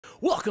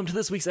Welcome to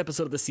this week's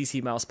episode of the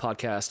CC Mouse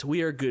Podcast.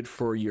 We are good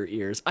for your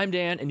ears. I'm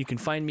Dan, and you can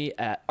find me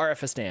at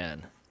RFS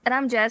Dan. And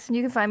I'm Jess, and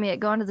you can find me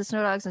at Going to the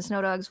Snow Dogs and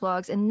Snow Dogs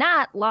Vlogs, and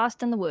not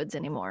Lost in the Woods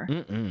anymore.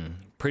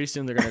 Pretty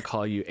soon they're going to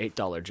call you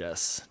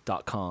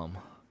 $8jess.com.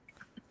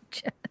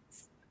 Jess.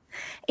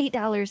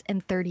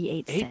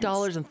 $8.38.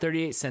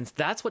 $8.38.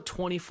 That's what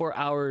 24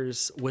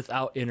 hours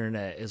without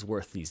internet is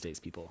worth these days,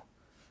 people.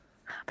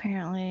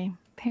 Apparently.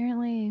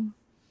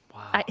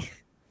 Wow.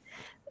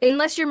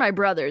 Unless you're my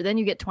brother, then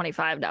you get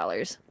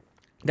 $25.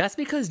 That's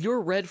because you're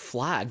red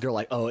flagged. They're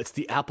like, oh, it's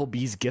the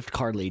Applebee's gift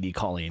card lady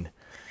calling.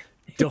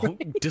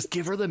 Don't just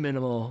give her the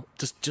minimal.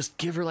 Just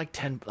give her like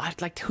 10.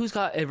 Like who's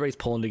got everybody's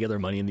pulling together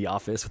money in the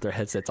office with their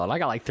headsets on? I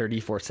got like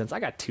 34 cents. I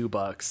got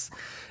 $2,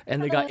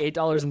 and they got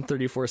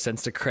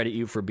 $8.34 to credit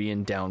you for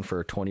being down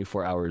for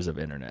 24 hours of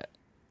internet.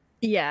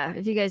 Yeah,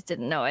 if you guys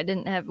didn't know,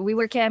 we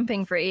were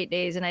camping for 8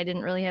 days and I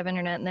didn't really have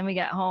internet, and then we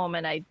got home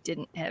and I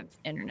didn't have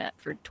internet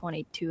for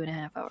 22 and a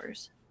half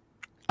hours.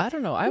 I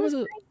don't know. I was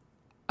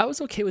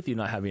okay with you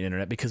not having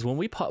internet because when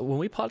we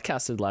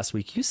podcasted last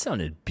week, you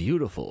sounded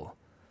beautiful.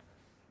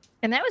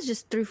 And that was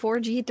just through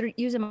 4G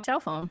using my cell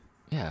phone.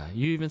 Yeah,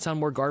 you even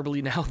sound more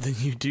garbly now than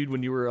you did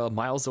when you were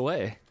miles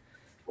away.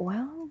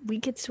 Well,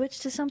 we could switch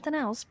to something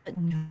else, but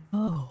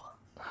no.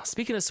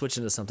 Speaking of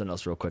switching to something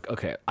else real quick.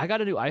 Okay, I got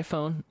a new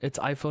iPhone. It's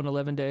iPhone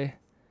 11 day.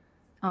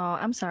 Oh,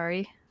 I'm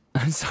sorry.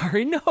 I'm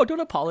sorry. No,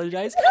 don't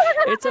apologize.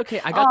 It's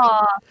okay. I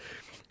got.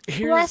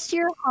 Bless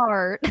your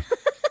heart.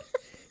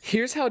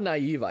 Here's how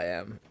naive I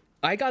am.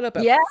 I got up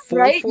at 4:45.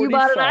 Right? You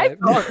bought an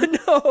iPhone.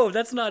 No,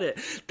 that's not it.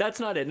 That's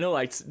not it. No,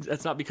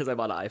 that's not because I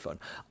bought an iPhone.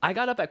 I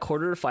got up at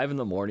 4:45 in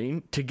the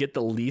morning to get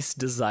the least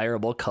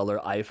desirable color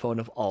iPhone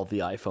of all the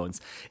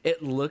iPhones.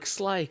 It looks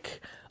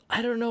like,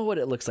 I don't know what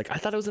it looks like. I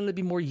thought it was going to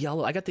be more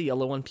yellow. I got the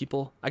yellow one,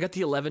 people. I got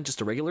the 11,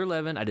 just a regular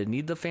 11. I didn't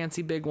need the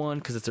fancy big one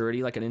because it's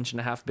already like 1.5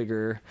 inches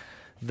bigger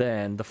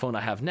than the phone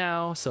I have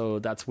now. So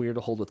that's weird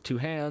to hold with two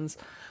hands.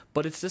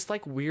 But it's just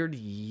like weird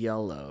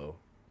yellow.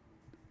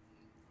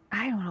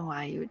 I don't know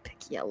why you would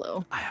pick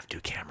yellow. I have 2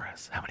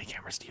 cameras. How many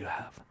cameras do you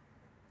have?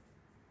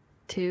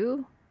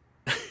 2?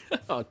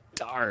 Oh,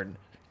 darn.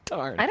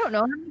 I don't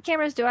know. How many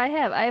cameras do I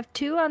have? I have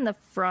 2 on the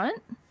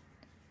front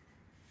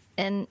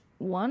and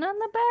 1 on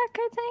the back,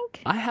 I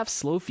think. I have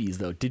slow fees,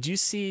 though. Did you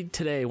see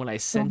today when I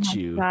sent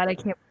you? God, I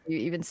can't believe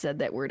you even said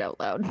that word out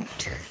loud.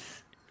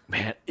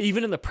 Man,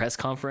 even in the press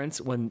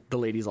conference when the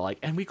ladies are like,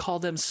 and we call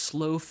them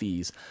slow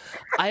fees,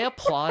 I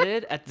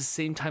applauded at the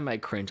same time I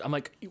cringe. I'm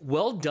like,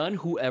 well done,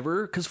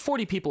 whoever, because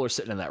 40 people are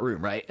sitting in that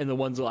room, right? And the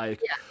ones are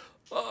like,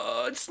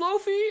 it's slow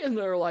fee. And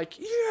they're like,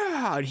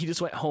 yeah. And he just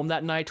went home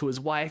that night to his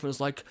wife and was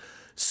like,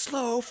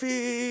 slow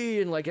fee.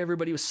 And like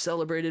everybody was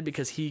celebrated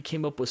because he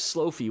came up with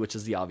slow fee, which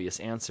is the obvious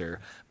answer.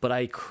 But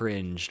I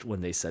cringed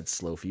when they said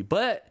slow fee.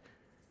 But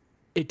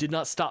it did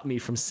not stop me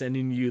from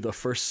sending you the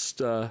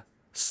first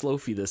slow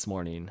fee this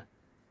morning.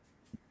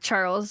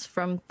 Charles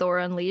from Thor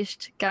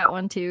Unleashed got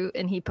one too,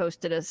 and he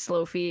posted a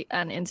slow fee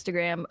on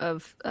Instagram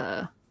of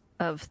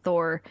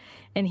Thor,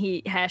 and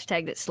he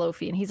hashtagged it slow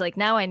fee, and he's like,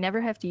 now I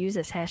never have to use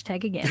this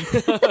hashtag again.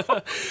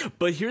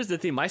 But here's the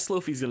thing, my slow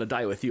fee's gonna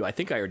die with you. I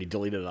think I already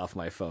deleted it off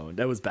my phone.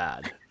 That was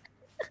bad.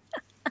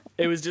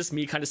 It was just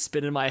me kind of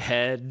spinning my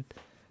head,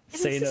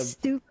 saying the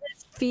stupidest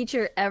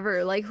feature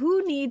ever. Like,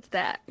 who needs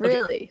that?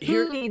 Really? Okay,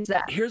 who needs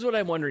that? Here's what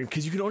I'm wondering,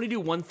 because you can only do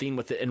one thing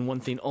with it and one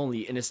thing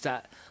only, and it's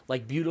that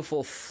like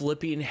beautiful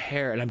flipping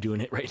hair, and I'm doing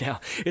it right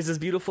now. It's this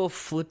beautiful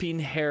flipping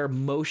hair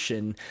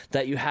motion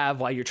that you have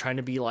while you're trying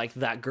to be like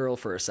that girl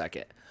for a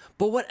second.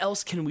 But what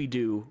else can we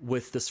do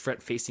with this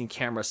front-facing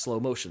camera slow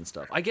motion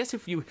stuff? I guess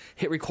if you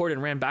hit record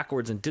and ran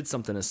backwards and did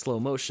something in slow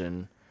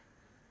motion.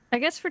 I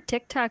guess for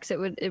TikToks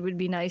it would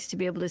be nice to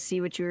be able to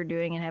see what you were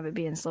doing and have it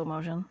be in slow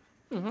motion.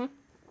 Mm-hmm.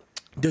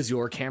 Does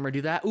your camera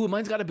do that? Ooh,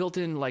 mine's got a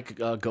built-in like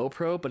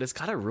GoPro, but it's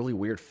got a really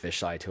weird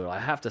fisheye to it. I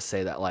have to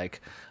say that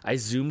like I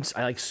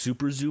like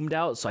super zoomed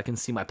out so I can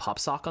see my pop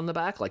sock on the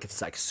back. Like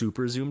it's like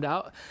super zoomed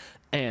out,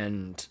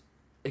 and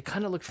it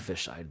kind of looked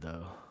fish-eyed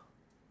though.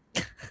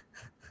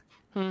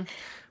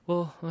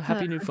 Well,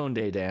 happy new phone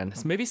day, Dan.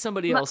 Maybe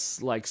somebody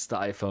else likes the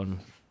iPhone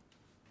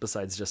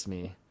besides just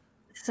me.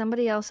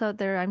 Somebody else out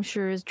there, I'm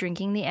sure, is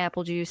drinking the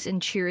apple juice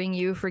and cheering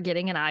you for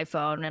getting an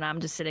iPhone, and I'm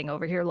just sitting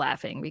over here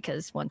laughing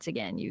because, once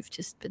again, you've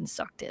just been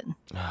sucked in.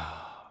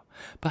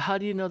 But how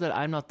do you know that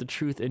I'm not the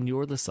truth and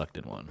you're the sucked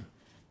in one?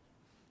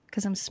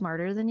 Because I'm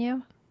smarter than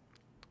you?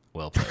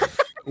 Well played.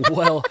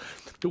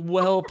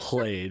 well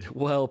played.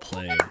 Well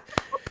played.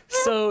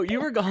 So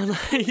you were gone.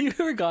 You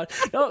were gone.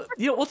 No,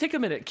 we'll take a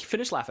minute.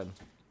 Finish laughing.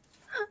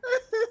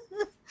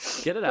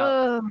 Get it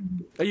out.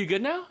 Are you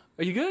good now?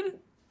 Are you good?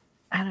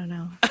 I don't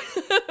know.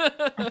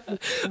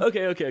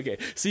 Okay.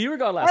 So you were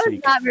gone last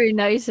week. Not very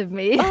nice of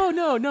me. Oh,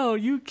 no.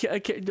 You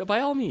by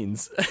all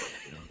means.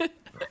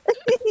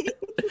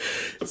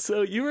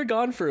 So you were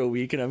gone for a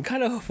week, and I'm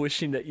kind of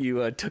wishing that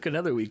you took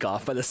another week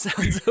off by the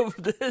sounds of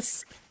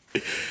this.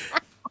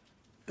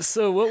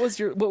 So what was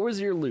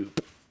your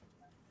loop?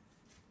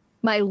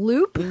 My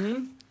loop?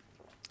 Mm-hmm.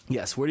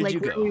 Yes. Where did you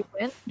go? Where we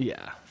went?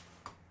 Yeah.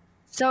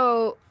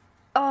 So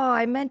Oh,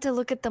 I meant to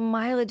look at the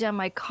mileage on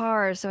my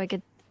car so I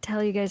could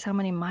tell you guys how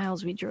many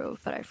miles we drove,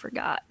 but I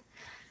forgot.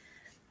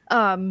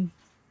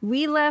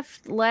 We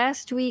left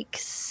last week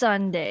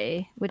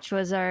Sunday, which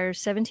was our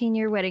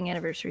 17-year wedding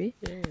anniversary.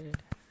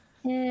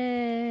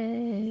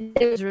 Yay.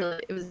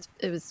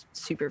 It was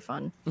super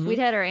fun. We'd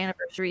had our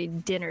anniversary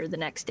dinner the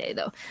next day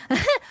though.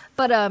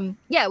 But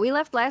yeah, we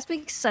left last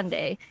week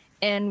Sunday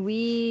and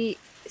we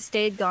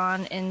stayed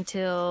gone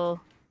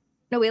until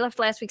we left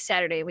last week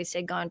Saturday. We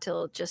stayed gone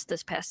till just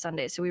this past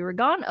Sunday. So we were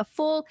gone a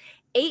full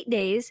 8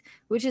 days,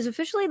 which is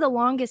officially the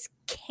longest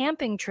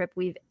camping trip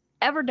we've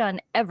ever done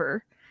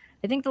ever.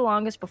 I think the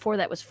longest before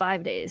that was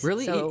 5 days.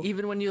 Really? So,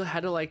 Even when you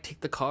had to like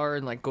take the car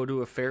and like go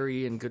to a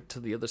ferry and get to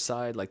the other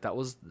side, like that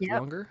was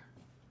longer?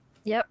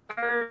 Yep.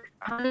 Our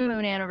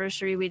honeymoon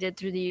anniversary we did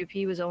through the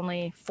UP was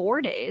only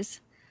 4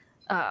 days.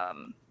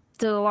 So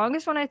the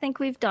longest one I think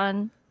we've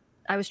done,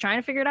 I was trying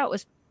to figure it out,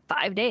 was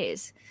 5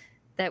 days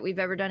that we've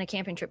ever done a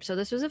camping trip. So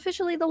this was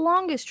officially the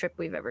longest trip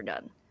we've ever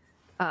done.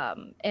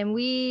 And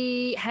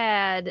we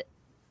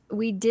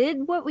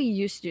did what we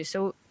used to do.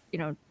 So, you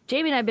know,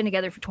 Jamie and I have been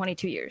together for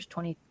 22 years,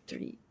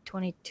 23,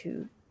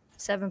 22,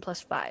 7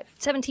 plus 5,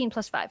 17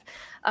 plus 5,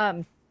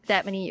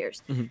 that many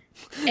years.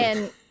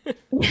 And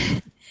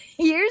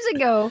years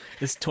ago.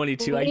 It's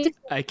 22.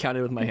 I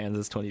counted with my hands.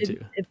 It's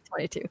 22. It's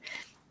 22.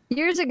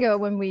 Years ago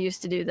when we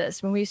used to do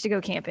this, when we used to go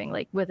camping,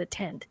 like with a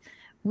tent,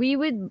 we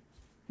would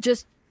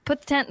just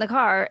put the tent in the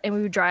car and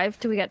we would drive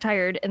till we got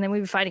tired and then we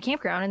would find a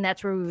campground and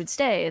that's where we would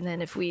stay. And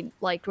then if we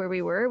liked where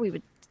we were, we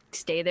would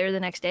stay there the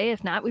next day.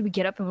 If not, we would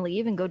get up and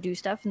leave and go do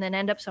stuff and then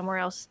end up somewhere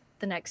else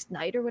the next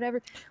night or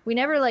whatever. We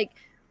never like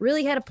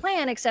really had a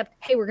plan except,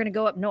 hey, we're going to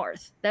go up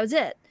north. That was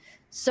it.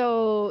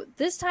 So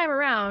this time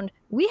around,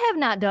 we have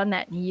not done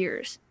that in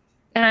years.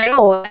 And I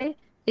know why.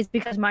 It's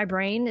because my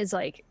brain is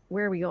like,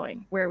 where are we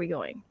going? Where are we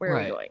going? Where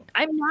are we going?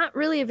 I'm not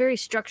really a very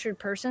structured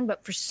person,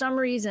 but for some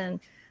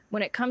reason,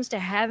 when it comes to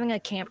having a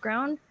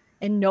campground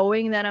and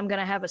knowing that I'm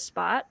going to have a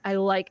spot, I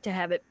like to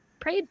have it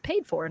paid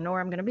for and know where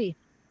I'm going to be.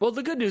 Well,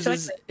 the good news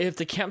is if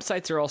the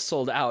campsites are all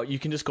sold out, you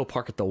can just go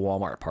park at the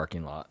Walmart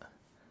parking lot.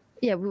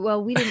 Yeah,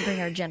 well, we didn't bring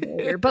our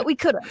generator, but we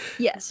could have.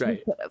 Yes, we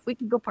could have. We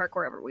could go park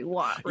wherever we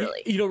want,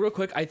 really. You know, real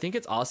quick, I think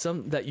it's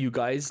awesome that you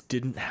guys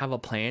didn't have a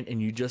plan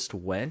and you just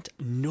went.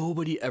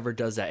 Nobody ever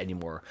does that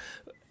anymore.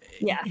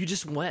 Yeah. You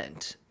just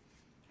went.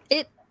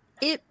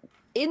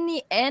 In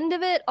the end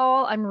of it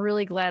all, I'm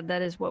really glad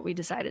that is what we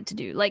decided to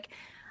do. Like,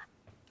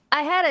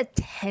 I had a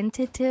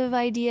tentative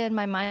idea in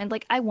my mind.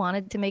 Like, I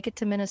wanted to make it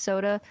to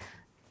Minnesota,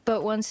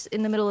 but once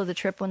in the middle of the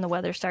trip when the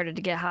weather started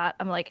to get hot,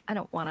 I'm like, I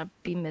don't want to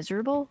be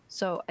miserable.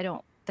 So I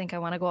don't think I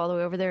want to go all the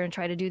way over there and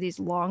try to do these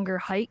longer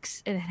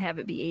hikes and have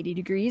it be 80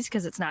 degrees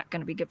because it's not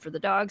going to be good for the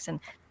dogs and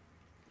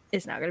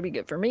it's not going to be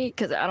good for me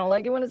because I don't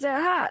like it when it's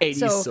that hot.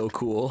 80 is so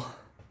cool.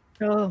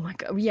 Oh my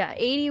God. Yeah.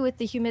 80 with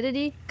the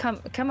humidity.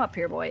 Come up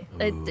here, boy.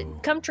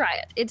 Come try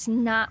it. It's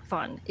not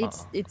fun.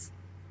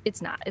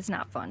 It's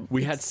not fun.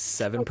 We had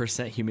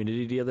 7%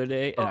 humidity the other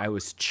day and I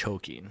was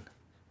choking.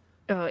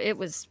 Oh, it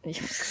was,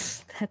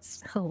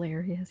 that's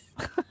hilarious.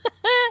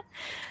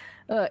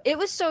 It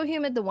was so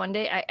humid the one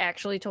day I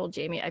actually told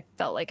Jamie I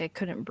felt like I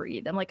couldn't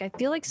breathe. I'm like, I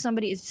feel like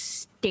somebody is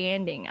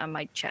standing on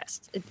my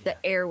chest. The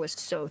air was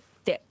so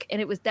thick.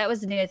 And that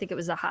was the day I think it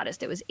was the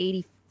hottest. It was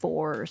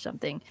 84 or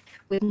something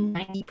with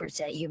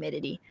 90%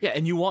 humidity. Yeah,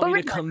 and you want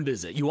me to come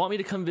visit. You want me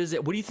to come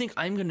visit. What do you think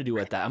I'm going to do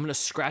at that? I'm going to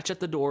scratch at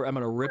the door. I'm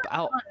going to rip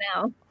out.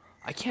 Now.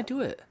 I can't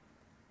do it.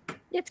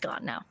 It's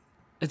gone now.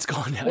 It's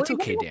gone now. It's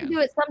okay, Dan. Do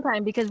it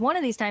sometime because one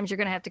of these times you're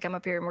going to have to come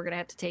up here and we're going to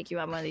have to take you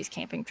on one of these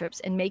camping trips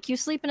and make you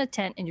sleep in a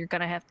tent and you're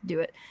going to have to do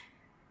it.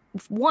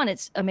 One,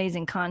 it's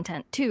amazing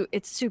content. Two,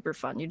 it's super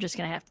fun. You're just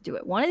going to have to do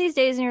it. One of these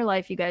days in your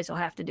life, you guys will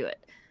have to do it.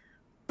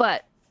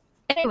 But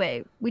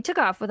anyway, we took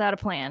off without a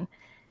plan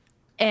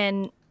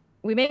and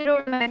we made it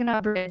over the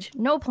Mackinac Bridge.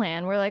 No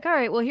plan. We're like, all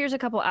right, well, here's a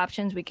couple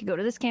options. We could go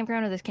to this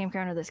campground or this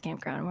campground or this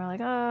campground. And we're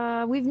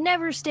like, we've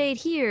never stayed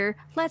here.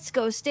 Let's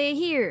go stay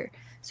here.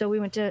 So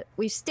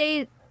we've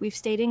stayed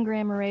in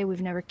Grand Marais.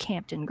 We've never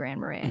camped in Grand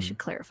Marais. I should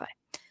clarify.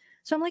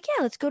 So I'm like,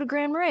 yeah, let's go to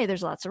Grand Marais.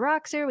 There's lots of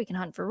rocks there. We can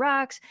hunt for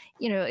rocks.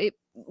 You know,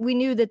 we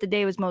knew that the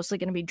day was mostly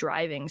going to be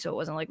driving. So it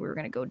wasn't like we were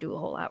going to go do a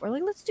whole lot. We're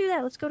like, let's do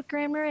that. Let's go to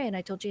Grand Marais. And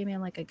I told Jamie, I'm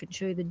like, I could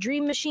show you the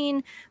Dream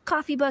Machine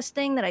coffee bus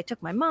thing that I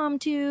took my mom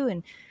to.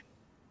 And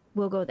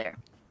we'll go there.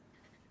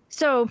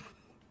 So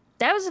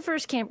that was the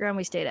first campground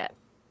we stayed at.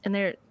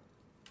 And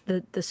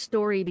the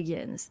story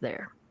begins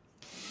there.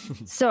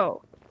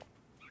 So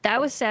that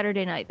was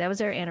Saturday night. That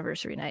was our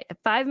anniversary night. At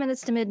 5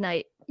 minutes to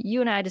midnight, you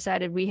and I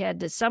decided we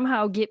had to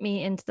somehow get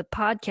me into the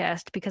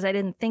podcast because I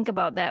didn't think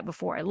about that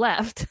before I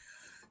left.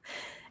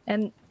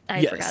 And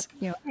I forgot,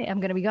 hey, I'm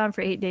going to be gone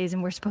for 8 days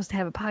and we're supposed to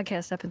have a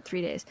podcast up in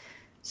 3 days.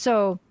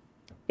 So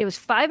it was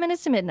 5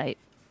 minutes to midnight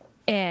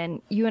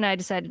and you and I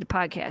decided to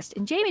podcast.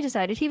 And Jamie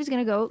decided he was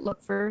going to go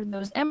look for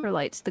those ember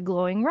lights, the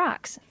glowing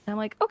rocks. And I'm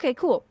like, okay,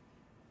 cool.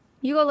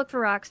 You go look for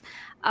rocks.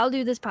 I'll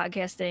do this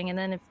podcast thing. And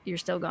then if you're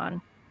still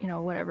gone, you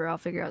know, whatever, I'll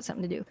figure out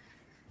something to do.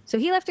 So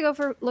he left to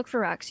go look for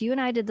rocks. You and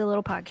I did the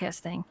little podcast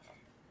thing.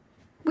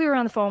 we were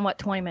on the phone,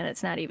 20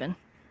 minutes, not even.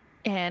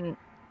 And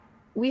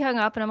we hung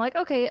up and I'm like,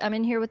 okay, I'm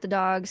in here with the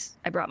dogs.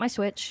 I brought my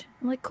Switch.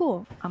 I'm like,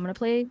 cool, I'm going to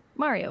play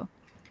Mario.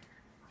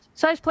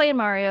 So I was playing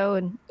Mario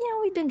and,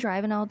 we'd been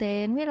driving all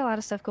day and we had a lot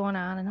of stuff going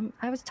on and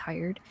I was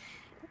tired.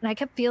 And I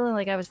kept feeling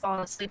like I was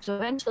falling asleep. So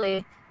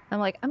eventually I'm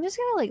like, I'm just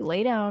going to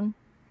lay down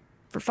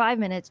for 5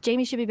 minutes.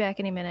 Jamie should be back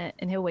any minute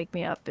and he'll wake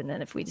me up. And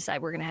then if we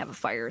decide we're going to have a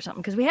fire or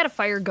something, because we had a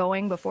fire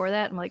going before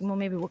that. I'm like, well,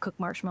 maybe we'll cook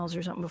marshmallows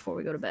or something before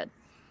we go to bed.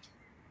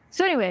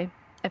 So anyway,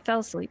 I fell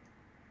asleep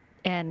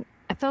and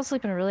I fell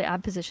asleep in a really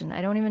odd position.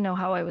 I don't even know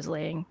how I was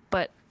laying,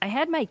 but I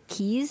had my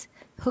keys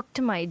hooked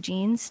to my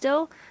jeans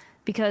still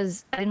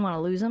because I didn't want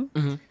to lose them.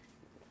 Mm-hmm.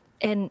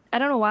 And I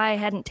don't know why I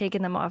hadn't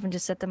taken them off and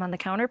just set them on the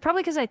counter.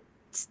 Probably because I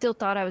still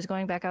thought I was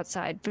going back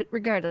outside. But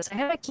regardless, I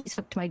had my keys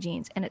hooked to my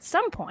jeans. And at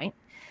some point,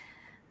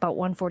 about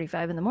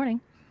 1:45 in the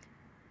morning,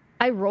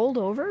 I rolled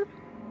over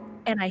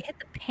and I hit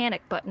the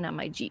panic button on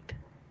my Jeep.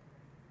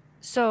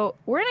 So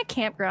we're in a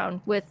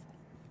campground with,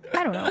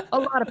 I don't know, a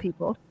lot of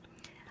people.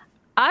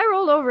 I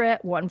rolled over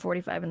at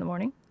 1:45 in the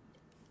morning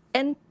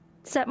and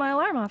set my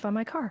alarm off on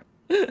my car.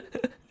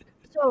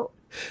 So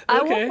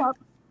I woke up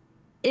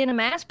in a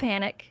mass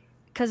panic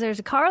because there's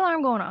a car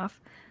alarm going off.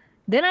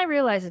 Then I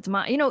realize it's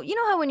my, you know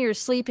how when you're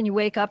asleep and you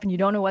wake up and you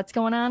don't know what's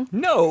going on?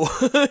 No,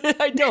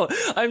 I don't.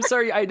 I'm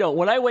sorry, I don't.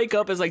 When I wake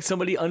up, it's like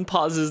somebody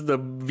unpauses the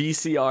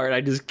VCR and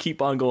I just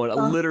keep on going.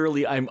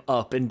 Literally, I'm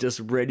up and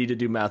just ready to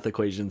do math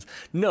equations.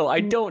 No,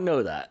 I don't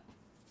know that.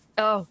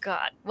 Oh,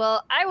 God.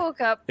 Well, I woke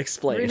up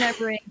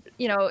remembering,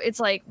 it's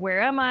like,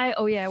 where am I?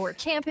 Oh, yeah, we're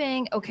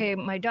camping. Okay,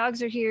 my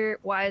dogs are here.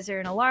 Why is there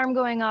an alarm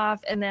going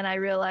off? And then I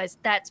realized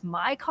that's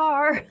my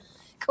car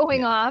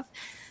going off.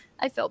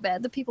 I felt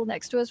bad. The people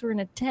next to us were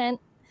in a tent,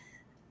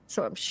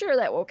 so I'm sure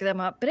that woke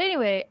them up. But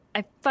anyway,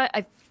 I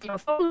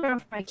found around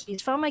for my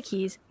keys, found my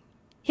keys,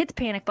 hit the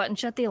panic button,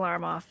 shut the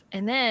alarm off,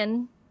 and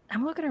then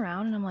I'm looking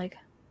around and I'm like,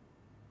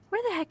 where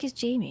the heck is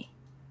Jamie?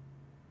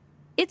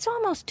 It's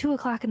almost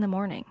 2:00 in the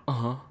morning.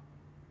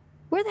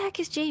 Where the heck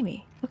is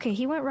Jamie? Okay,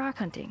 he went rock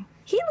hunting.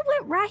 He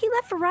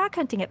left for rock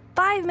hunting at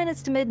 5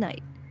 minutes to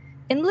midnight,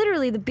 and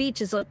literally the beach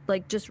is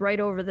like just right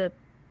over the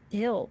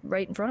hill,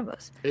 right in front of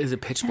us. Is it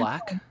pitch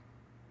black?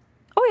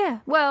 Oh, yeah.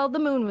 Well, the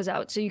moon was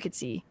out, so you could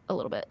see a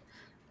little bit.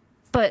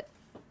 But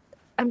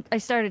I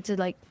started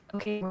to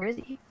okay, where is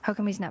he? How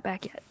come he's not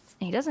back yet?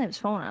 And he doesn't have his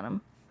phone on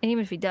him. And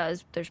even if he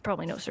does, there's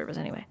probably no service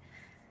anyway.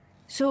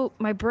 So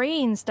my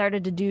brain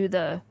started to do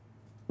the,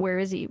 where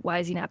is he? Why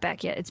is he not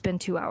back yet? It's been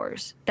 2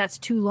 hours. That's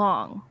too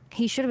long.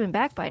 He should have been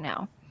back by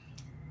now.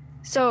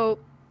 So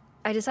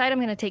I decided I'm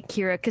going to take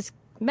Kira, because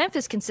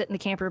Memphis can sit in the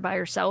camper by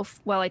herself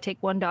while I take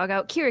one dog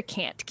out. Kira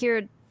can't.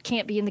 Kira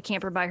can't be in the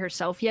camper by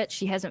herself yet.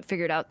 She hasn't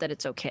figured out that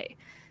it's okay.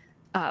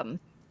 And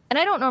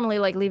I don't normally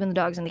like leaving the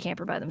dogs in the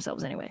camper by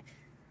themselves anyway.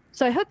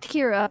 So I hooked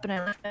Kira up and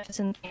I left Memphis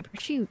in the camper.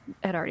 She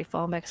had already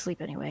fallen back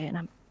asleep anyway. And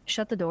I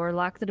shut the door,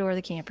 locked the door of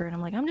the camper. And I'm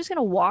like, I'm just going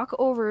to walk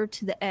over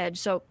to the edge.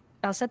 So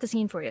I'll set the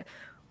scene for you.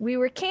 We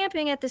were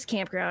camping at this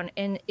campground.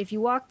 And if you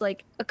walked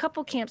a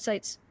couple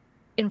campsites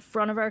in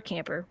front of our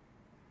camper,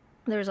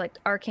 there's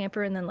our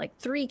camper and then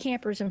 3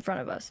 campers in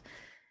front of us.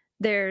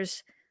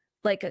 There's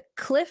a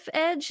cliff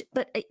edge,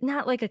 but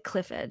not like a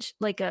cliff edge,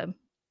 like a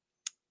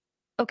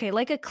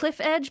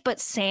cliff edge, but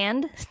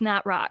sand,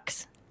 not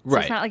rocks. So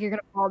Right. It's not like you're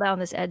going to fall down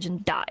this edge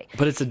and die.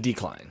 But it's a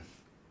decline.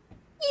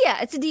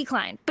 Yeah, it's a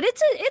decline, but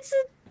it's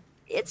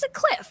a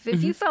cliff.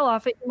 If you fell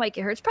off it, you might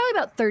get hurt. It's probably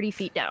about 30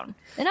 feet down,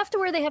 enough to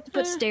where they have to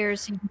put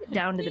stairs so you can get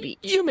down to the beach.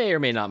 You may or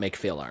may not make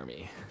fail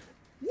army.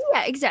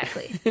 Yeah,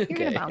 exactly. You're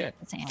going to bounce in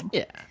the sand.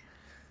 Yeah.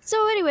 So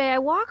anyway, I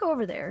walk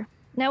over there.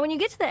 Now, when you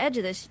get to the edge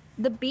of this,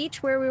 the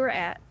beach where we were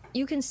at,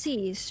 you can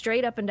see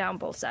straight up and down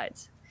both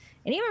sides.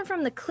 And even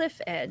from the cliff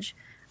edge,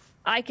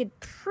 I could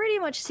pretty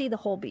much see the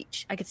whole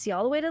beach. I could see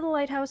all the way to the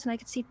lighthouse, and I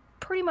could see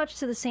pretty much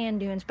to the sand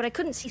dunes, but I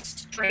couldn't see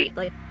straight,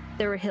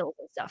 there were hills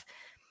and stuff.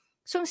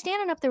 So I'm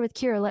standing up there with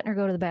Kira, letting her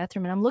go to the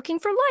bathroom, and I'm looking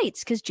for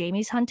lights, because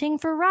Jamie's hunting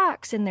for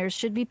rocks, and there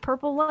should be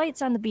purple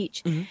lights on the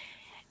beach.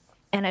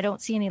 And I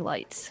don't see any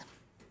lights.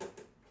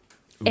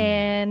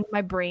 And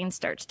my brain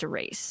starts to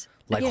race.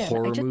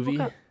 Horror movie?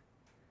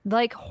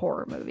 Like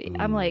horror movie.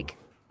 I'm like,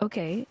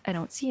 okay, I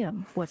don't see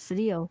him. What's the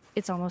deal?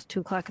 It's almost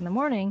 2:00 in the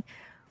morning.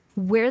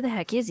 Where the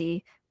heck is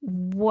he?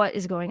 What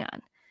is going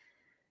on?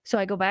 So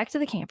I go back to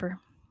the camper,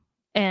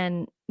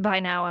 and by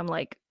now I'm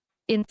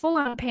in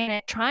full-on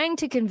panic, trying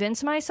to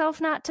convince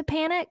myself not to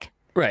panic.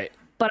 Right.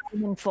 But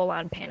I'm in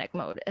full-on panic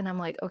mode. And I'm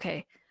like,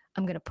 okay,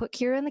 I'm going to put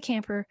Kira in the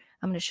camper.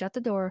 I'm going to shut the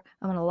door.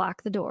 I'm going to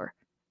lock the door.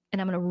 And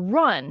I'm going to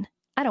run.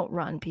 I don't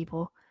run,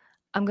 people.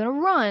 I'm going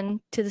to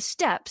run to the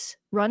steps,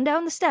 run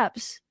down the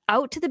steps,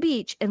 out to the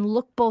beach, and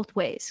look both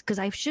ways, because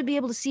I should be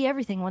able to see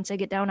everything once I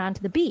get down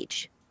onto the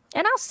beach.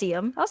 And I'll see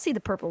him. I'll see the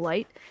purple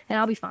light, and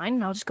I'll be fine,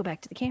 and I'll just go back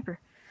to the camper.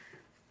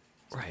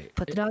 Right.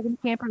 Put the dog in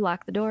the camper,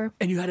 lock the door.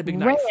 And you had a big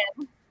knife?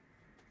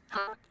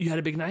 You had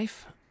a big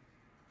knife?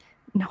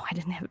 No, I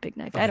didn't have a big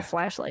knife. I had a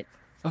flashlight.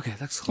 Okay,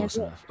 that's close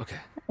enough. Okay.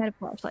 I had a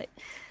flashlight.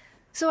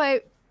 So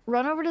I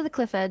run over to the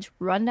cliff edge,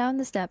 run down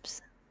the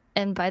steps,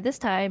 and by this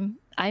time,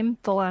 I'm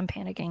full on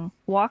panicking.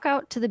 Walk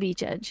out to the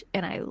beach edge,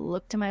 and I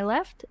look to my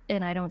left,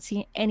 and I don't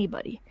see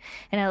anybody.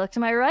 And I look to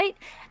my right,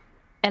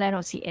 and I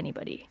don't see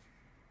anybody.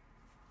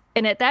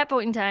 And at that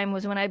point in time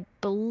was when I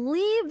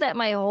believe that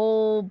my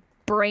whole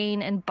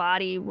brain and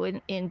body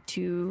went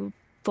into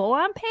full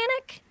on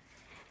panic.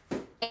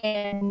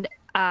 And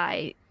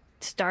I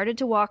started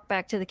to walk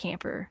back to the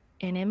camper.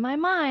 And in my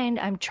mind,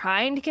 I'm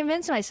trying to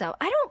convince myself,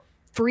 I don't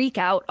freak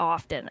out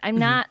often. I'm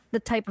not the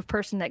type of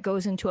person that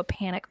goes into a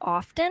panic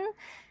often.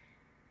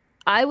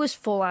 I was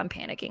full on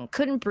panicking,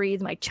 couldn't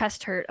breathe. My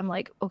chest hurt. I'm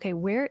like, okay,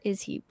 where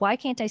is he? Why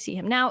can't I see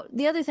him? Now,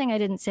 the other thing I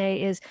didn't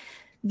say is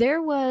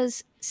there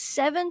was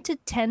 7 to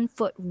 10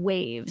 foot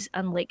waves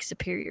on Lake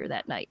Superior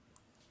that night.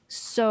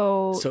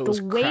 So it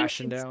was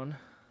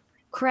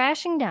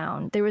crashing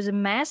down. There was a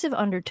massive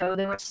undertow.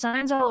 There were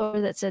signs all over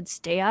that said,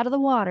 stay out of the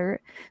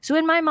water. So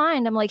in my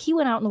mind, I'm like, he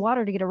went out in the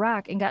water to get a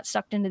rock and got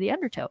sucked into the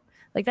undertow.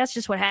 Like, that's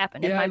just what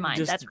happened in my mind.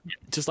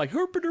 Just like,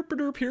 herp, derp,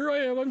 derp, here I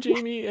am, I'm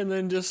Jamie. And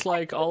then just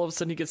like all of a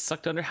sudden he gets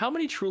sucked under. How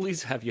many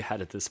Trulies have you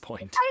had at this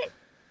point?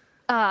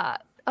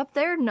 Up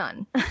there,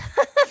 none.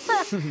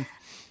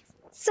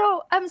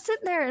 So I'm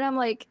sitting there and I'm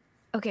like,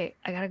 okay,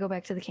 I got to go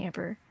back to the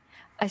camper.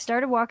 I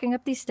started walking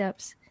up these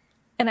steps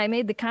and I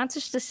made the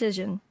conscious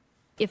decision.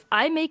 If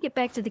I make it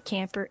back to the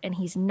camper and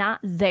he's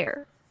not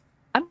there,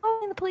 I'm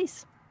calling the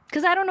police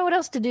because I don't know what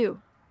else to do.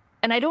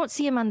 And I don't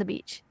see him on the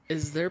beach.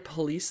 Is there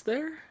police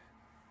there?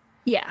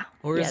 Yeah.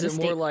 Or is it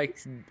more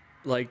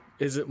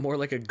is it more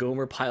like a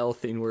Gomer Pyle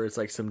thing where it's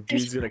like some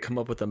dude's going to come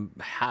up with a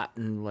hat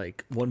and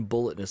like one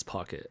bullet in his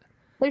pocket?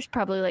 There's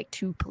probably like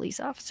 2 police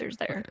officers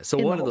there. Okay. So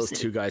one of those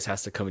 2 guys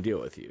has to come and deal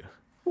with you.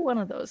 One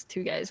of those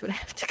 2 guys would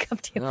have to come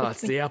deal with me.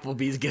 It's the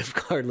Applebee's gift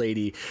card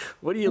lady.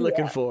 What are you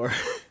looking for?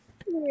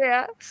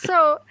 Yeah.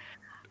 So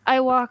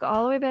I walk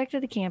all the way back to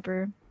the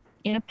camper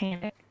in a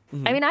panic.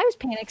 I mean, I was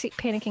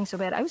panicking so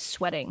bad. I was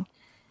sweating.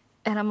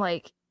 And I'm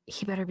like,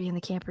 he better be in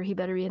the camper. He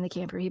better be in the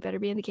camper. He better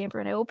be in the camper.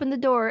 And I open the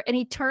door and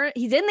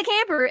he's in the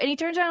camper and he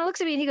turns around and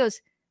looks at me and he goes,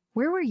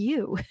 where were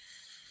you?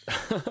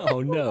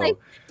 Oh, no.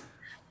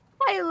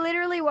 I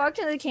literally walked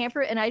into the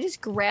camper and I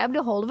just grabbed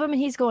a hold of him and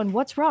he's going,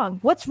 what's wrong?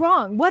 What's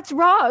wrong? What's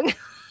wrong?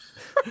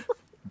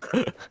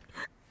 And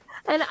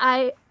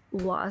I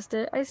lost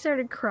it. I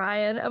started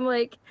crying. I'm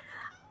like,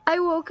 I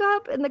woke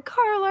up and the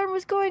car alarm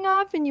was going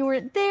off and you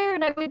weren't there.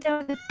 And I went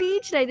down to the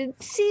beach and I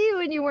didn't see you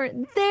and you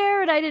weren't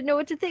there. And I didn't know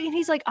what to think. And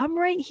he's like, I'm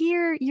right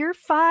here. You're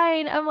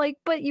fine. I'm like,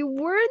 but you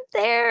weren't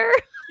there.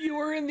 You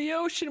were in the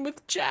ocean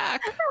with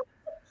Jack.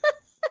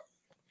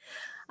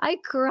 I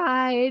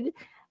cried.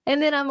 And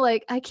then I'm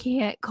like, I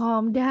can't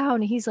calm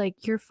down. He's like,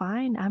 you're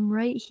fine. I'm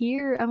right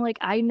here. I'm like,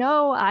 I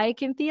know I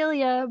can feel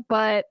you,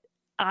 but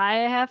I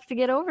have to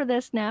get over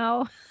this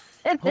now.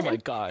 And oh my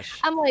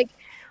gosh. I'm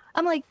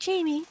like,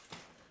 Jamie,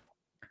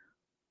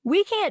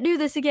 we can't do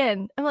this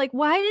again. I'm like,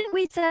 why didn't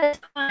we set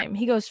a time?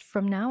 He goes,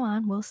 from now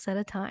on, we'll set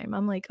a time.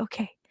 I'm like,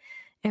 okay.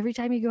 Every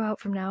time you go out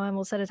from now on,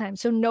 we'll set a time.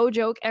 So no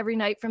joke, every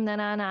night from then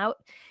on out,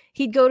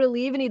 he'd go to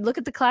leave and he'd look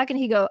at the clock and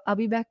he'd go, I'll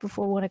be back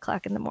before 1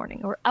 o'clock in the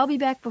morning, or I'll be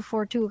back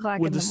before 2 o'clock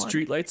in the morning. Would the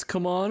street lights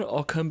come on?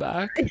 I'll come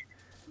back.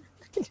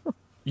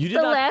 You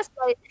did last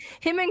night,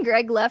 him and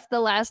Greg left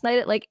the last night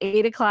at like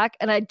 8 o'clock,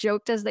 and I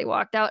joked as they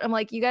walked out. I'm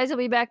like, you guys will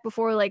be back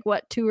before like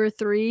what, 2 or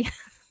 3?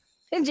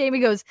 And Jamie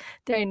goes,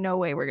 there ain't no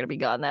way we're gonna be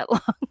gone that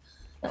long.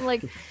 I'm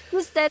like,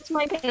 that's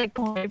my panic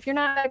point. If you're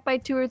not back by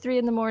 2 or 3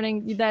 in the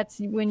morning, that's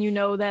when you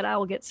know that I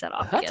will get set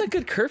off. That's again. A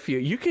good curfew.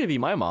 You could be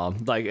my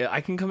mom. Like,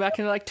 I can come back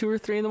in at like 2 or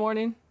 3 in the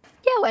morning.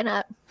 Yeah, why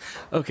not?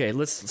 Okay,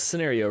 let's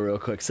scenario real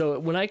quick. So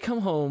when I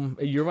come home,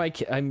 you're my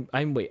kid.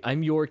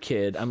 I'm your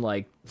kid. I'm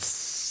like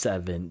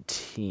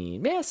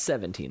 17. Yeah,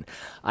 17.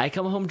 I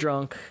come home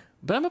drunk,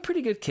 but I'm a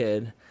pretty good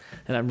kid.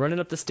 And I'm running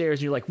up the stairs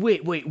and you're like,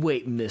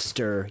 wait,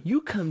 mister,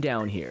 you come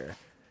down here.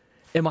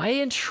 Am I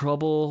in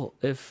trouble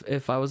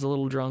if I was a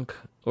little drunk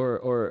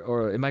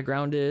or am I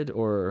grounded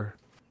or?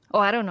 Oh,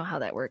 I don't know how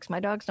that works. My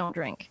dogs don't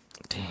drink.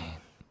 Dang.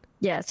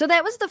 Yeah. So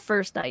that was the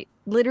first night,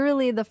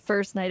 literally the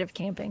first night of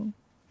camping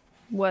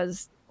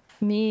was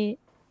me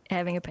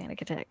having a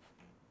panic attack.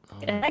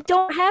 And I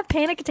don't have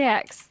panic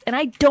attacks and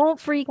I don't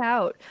freak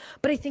out,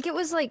 but I think it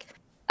was like,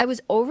 I was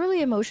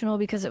overly emotional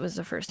because it was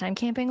the first time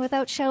camping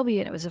without Shelby,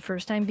 and it was the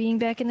first time being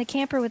back in the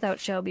camper without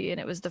Shelby, and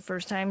it was the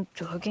first time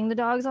hooking the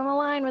dogs on the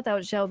line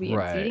without Shelby,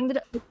 and feeding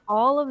the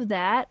all of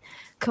that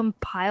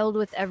compiled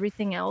with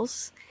everything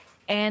else.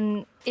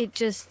 And it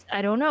just,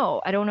 I don't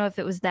know if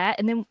it was that.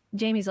 And then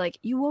Jamie's like,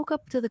 you woke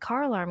up to the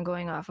car alarm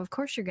going off. Of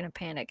course you're going to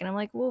panic. And I'm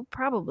like, well,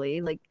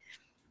 probably. Like,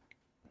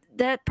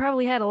 that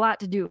probably had a lot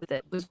to do with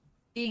it. It was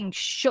being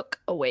shook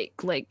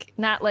awake. Like,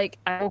 not like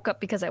I woke up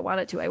because I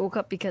wanted to. I woke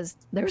up because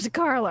there was a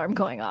car alarm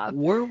going off.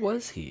 Where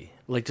was he?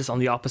 Like, just on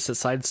the opposite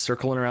side,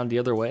 circling around the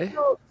other way?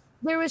 So,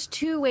 there was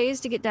 2 ways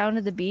to get down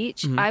to the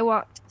beach. Mm-hmm. I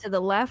walked to the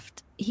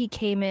left. He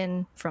came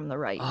in from the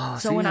right. Oh,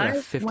 so when I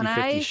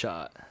 50-50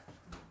 shot.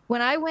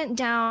 When I went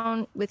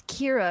down with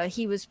Kira,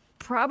 he was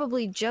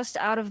probably just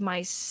out of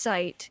my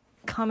sight,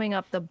 coming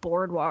up the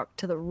boardwalk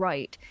to the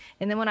right.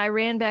 And then when I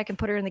ran back and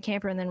put her in the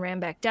camper and then ran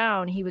back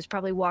down, he was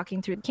probably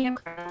walking through the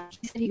campground.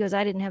 He goes,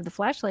 I didn't have the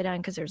flashlight on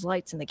because there's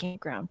lights in the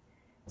campground.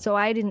 So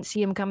I didn't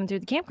see him coming through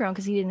the campground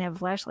because he didn't have a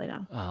flashlight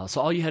on.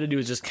 So all you had to do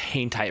was just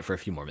hang tight for a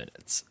few more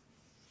minutes.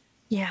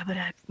 Yeah, but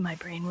my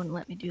brain wouldn't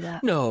let me do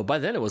that. No, by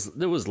then it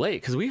was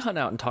late because we hung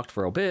out and talked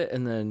for a bit,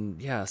 and then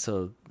Yeah.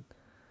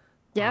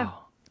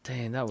 Wow,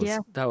 dang,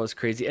 that was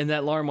crazy. And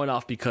that alarm went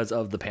off because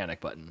of the panic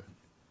button.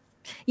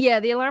 Yeah,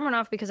 the alarm went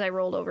off because I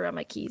rolled over on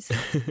my keys.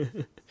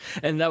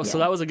 And so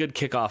that was a good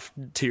kickoff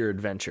to your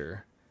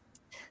adventure.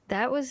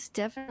 That was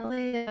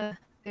definitely a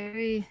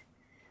very,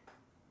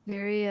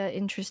 very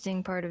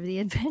interesting part of the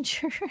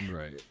adventure.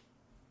 Right.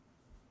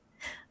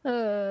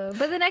 But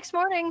the next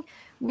morning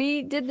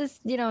we did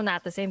this,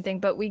 not the same thing,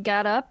 but we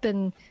got up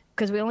and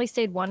because we only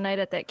stayed one night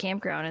at that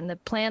campground, and the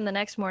plan the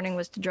next morning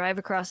was to drive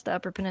across the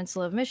Upper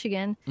Peninsula of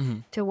Michigan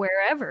to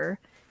wherever.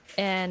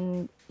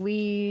 And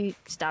we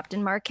stopped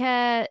in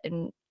Marquette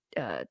and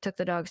took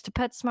the dogs to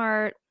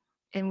PetSmart,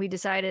 and we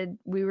decided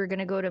we were going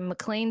to go to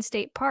McLean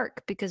State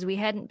Park because we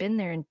hadn't been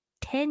there in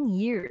 10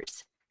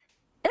 years.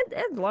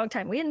 That's a long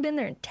time. We hadn't been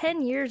there in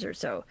 10 years or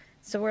so.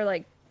 So we're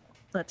like,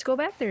 let's go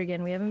back there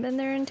again. We haven't been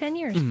there in 10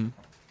 years.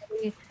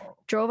 We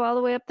drove all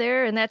the way up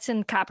there, and that's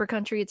in Copper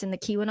Country. It's in the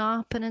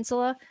Keweenaw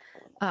Peninsula.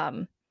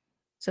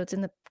 So it's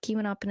in the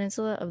Keweenaw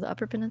Peninsula of the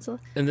Upper Peninsula.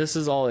 And this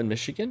is all in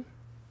Michigan?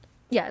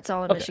 Yeah, it's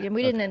all in Michigan.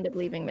 We didn't end up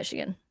leaving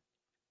Michigan.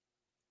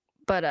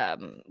 But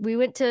we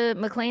went to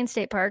McLean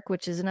State Park,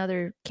 which is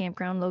another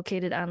campground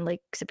located on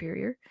Lake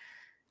Superior.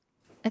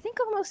 I think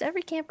almost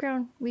every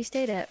campground we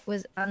stayed at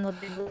was on the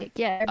Big Lake.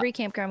 Yeah, every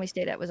campground we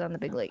stayed at was on the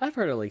Big Lake. I've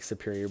heard of Lake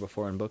Superior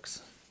before in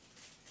books.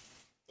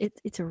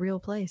 It's a real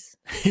place.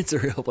 It's a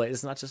real place.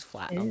 It's not just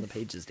flat on the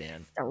pages,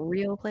 Dan. It's a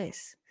real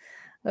place.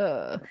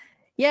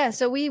 Yeah,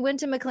 so we went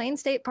to McLean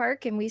State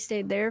Park, and we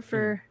stayed there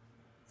for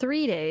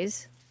 3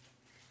 days.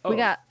 We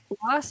got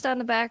lost on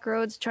the back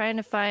roads trying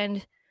to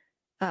find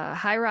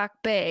High Rock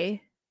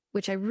Bay,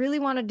 which I really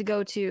wanted to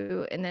go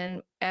to. And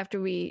then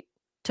after we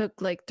took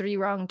like 3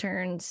 wrong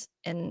turns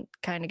and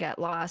kind of got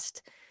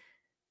lost,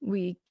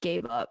 we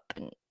gave up.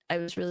 And I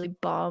was really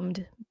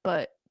bummed.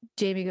 But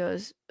Jamie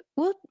goes,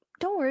 well,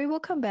 don't worry, we'll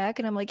come back.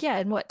 And I'm like, yeah,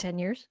 in what, 10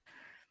 years?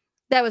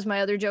 That was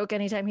my other joke.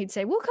 Anytime he'd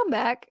say, we'll come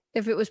back.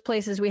 If it was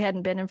places we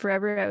hadn't been in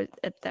forever,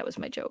 that was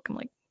my joke. I'm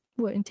like,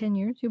 what, in 10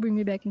 years? You'll bring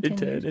me back in 10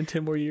 years? In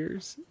 10 more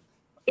years.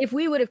 If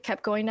we would have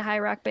kept going to High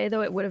Rock Bay,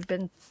 though, it would have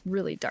been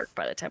really dark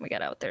by the time we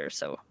got out there.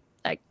 So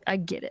I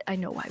get it. I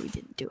know why we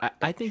didn't do it.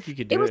 I think you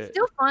could do it. It was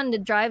still fun to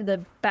drive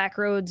the back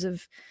roads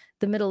of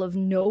the middle of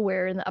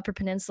nowhere in the Upper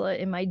Peninsula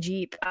in my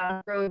Jeep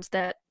on roads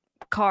that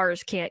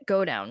cars can't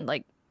go down.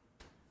 Like,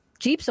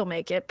 Jeeps will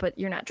make it, but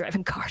you're not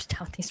driving cars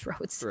down these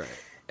roads. Right.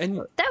 And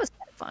so that was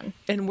kind of fun.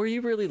 And were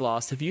you really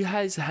lost? If you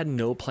guys had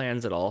no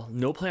plans at all,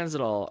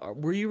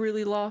 were you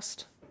really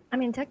lost? I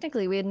mean,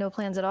 technically, we had no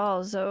plans at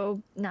all,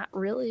 so not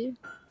really.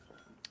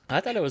 I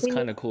thought it was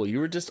kind of cool. You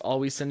were just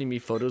always sending me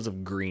photos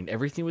of green.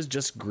 Everything was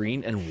just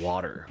green and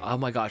water. Oh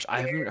my gosh,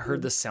 I haven't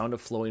heard the sound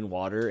of flowing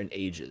water in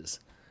ages.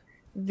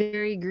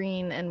 Very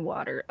green and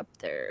water up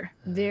there.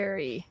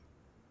 Very,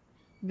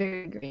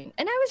 very green.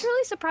 And I was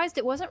really surprised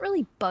it wasn't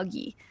really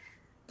buggy.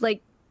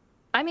 Like,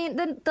 I mean,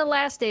 the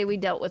last day we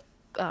dealt with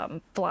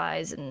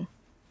flies and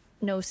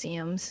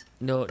no-see-ums.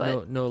 No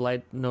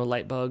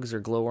light bugs or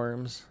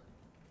glowworms.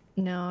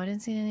 No, I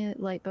didn't see any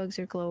light bugs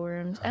or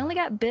glowworms. I only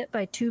got bit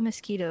by 2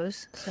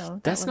 mosquitoes, so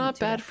that's not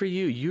bad for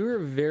you. You're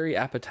very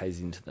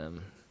appetizing to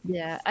them.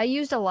 Yeah, I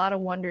used a lot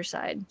of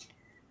Wondercide.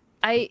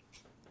 I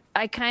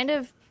kind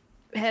of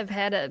have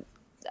had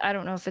I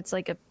don't know if it's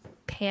like a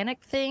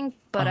panic thing,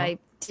 but I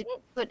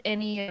didn't put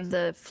any of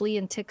the flea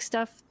and tick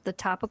stuff, the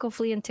topical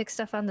flea and tick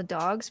stuff on the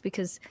dogs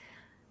because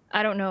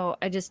I don't know.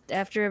 I just,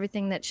 after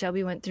everything that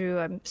Shelby went through,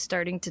 I'm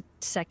starting to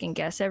second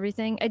guess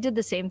everything. I did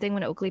the same thing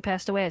when Oakley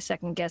passed away. I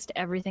second guessed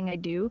everything I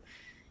do.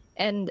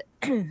 And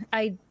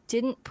I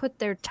didn't put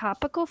their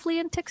topical flea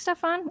and tick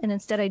stuff on. And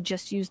instead I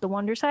just used the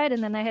Wondercide.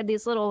 And then I had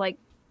these little like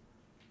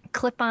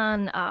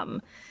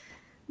clip-on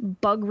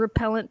bug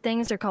repellent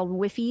things. They're called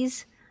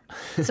Whiffies.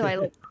 So I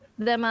like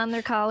them on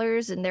their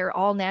collars, and they're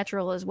all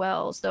natural as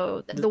well.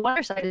 So the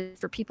Wondercide is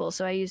for people.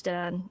 So I used it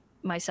on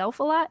myself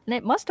a lot, and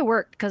it must have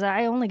worked because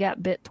I only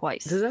got bit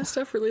twice. Does that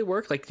stuff really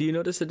work? Like, do you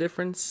notice a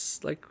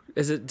difference? Like,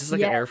 is it just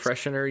like an air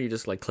freshener? You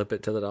just like clip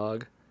it to the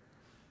dog?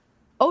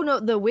 Oh no,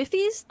 the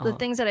Whiffies, the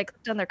things that I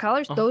clipped on their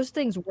collars, those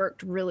things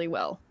worked really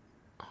well.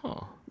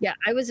 Oh. Yeah,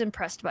 I was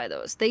impressed by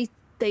those. They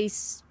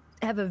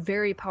have a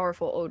very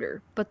powerful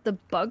odor, but the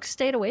bugs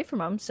stayed away from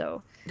them,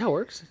 so that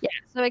works. Yeah,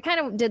 so I kind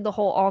of did the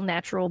whole all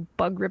natural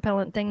bug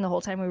repellent thing the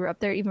whole time we were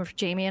up there. Even for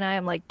Jamie and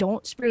I'm like,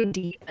 don't spray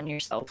DEET on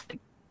yourself. Like,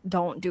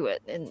 don't do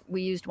it. And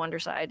we used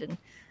Wondercide, and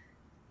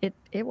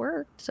it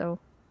worked. So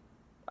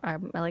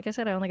like I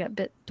said, I only got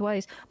bit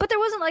twice, but there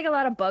wasn't like a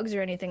lot of bugs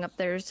or anything up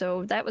there,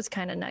 so that was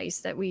kind of nice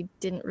that we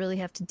didn't really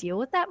have to deal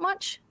with that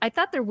much. I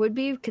thought there would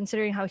be,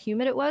 considering how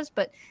humid it was,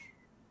 but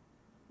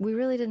we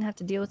really didn't have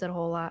to deal with it a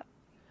whole lot.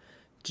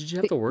 Did you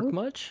have to work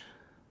much?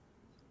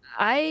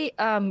 I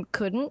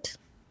couldn't.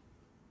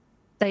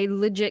 I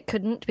legit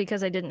couldn't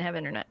because I didn't have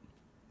internet.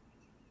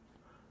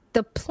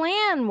 The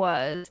plan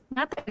was,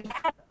 not that we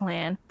had a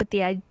plan, but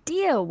the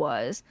idea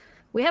was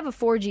we have a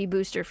 4G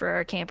booster for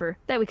our camper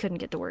that we couldn't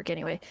get to work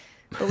anyway.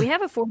 But we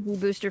have a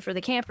 4G booster for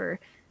the camper.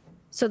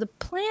 So the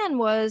plan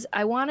was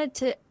I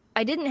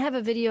didn't have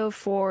a video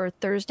for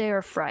Thursday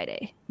or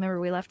Friday. Remember,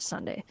 we left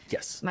Sunday.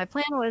 Yes. My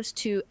plan was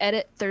to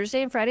edit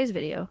Thursday and Friday's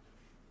video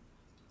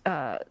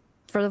for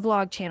the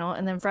vlog channel,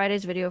 and then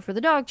Friday's video for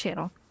the dog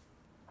channel.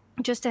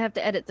 Just to have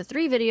to edit the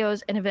 3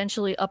 videos and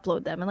eventually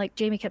upload them. And like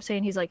Jamie kept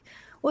saying, he's like,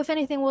 well, if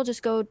anything, we'll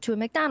just go to a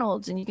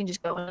McDonald's and you can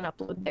just go and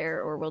upload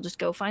there, or we'll just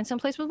go find some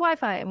place with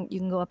Wi-Fi and you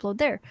can go upload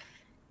there.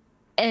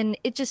 And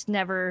it just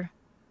never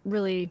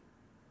really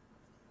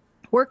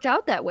worked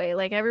out that way.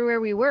 Like everywhere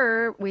we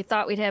were, we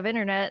thought we'd have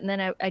internet, and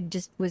then I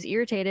just was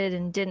irritated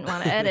and didn't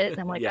want to edit. And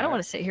I'm like, I don't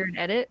want to sit here and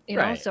edit, you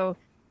know? So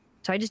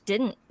I just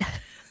didn't.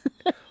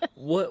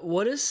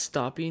 What is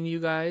stopping you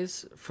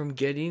guys from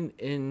getting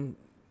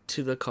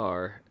into the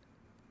car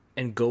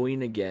and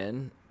going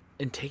again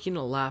and taking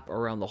a lap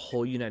around the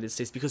whole United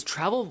States? Because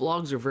travel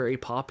vlogs are very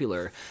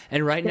popular.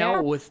 And right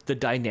now, with the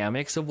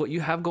dynamics of what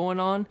you have going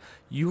on,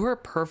 you are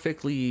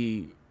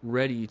perfectly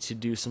ready to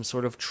do some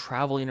sort of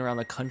traveling around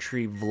the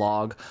country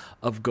vlog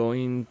of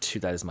going to,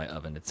 that is my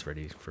oven, it's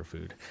ready for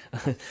food,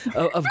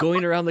 of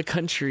going around the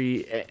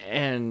country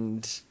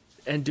and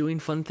doing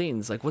fun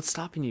things. Like, what's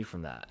stopping you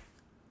from that?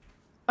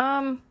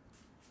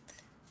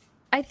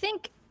 I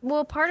think,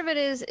 well, part of it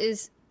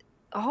is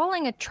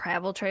hauling a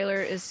travel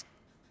trailer is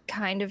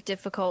kind of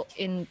difficult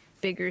in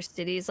bigger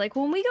cities. Like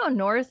when we go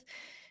north,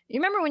 you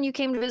remember when you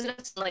came to visit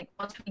us, like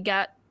once we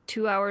got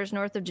 2 hours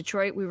north of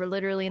Detroit, we were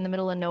literally in the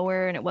middle of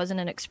nowhere, and it wasn't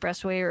an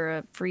expressway or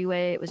a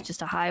freeway. It was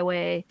just a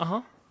highway.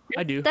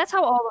 I do. That's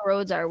how all the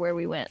roads are where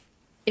we went.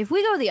 If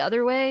we go the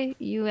other way,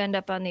 you end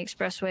up on the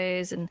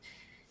expressways, and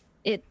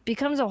it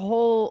becomes a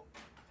whole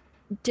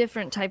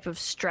different type of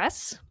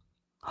stress.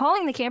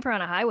 Hauling the camper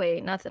on a highway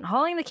ain't nothing.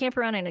 Hauling the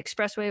camper on an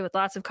expressway with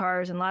lots of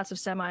cars and lots of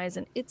semis,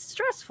 and it's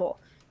stressful.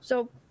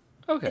 So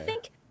I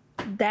think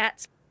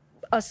that's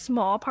a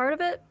small part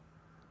of it.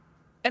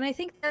 And I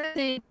think the other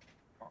thing,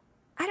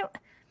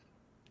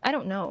 I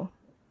don't know.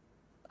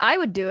 I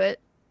would do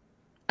it.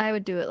 I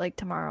would do it like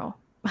tomorrow.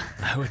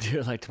 I would do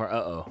it like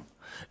tomorrow.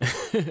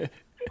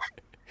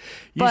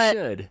 You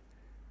should.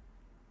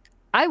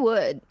 I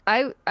would.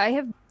 I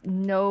have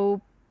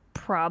no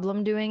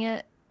problem doing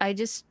it. I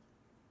just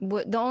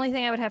the only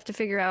thing I would have to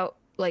figure out,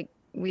 like,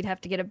 we'd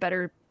have to get a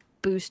better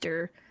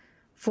booster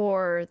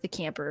for the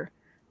camper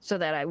so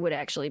that I would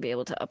actually be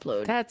able to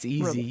upload. That's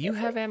easy. You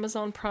have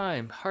Amazon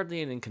Prime.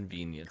 Hardly an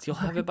inconvenience. You'll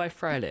have it by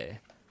Friday.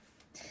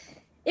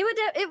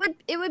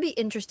 It would be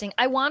interesting.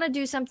 I want to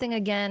do something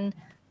again,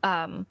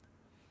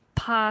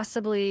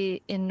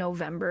 possibly in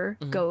November.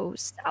 Go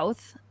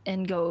south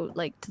and go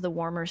like to the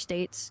warmer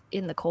states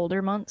in the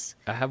colder months.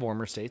 I have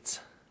warmer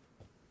states.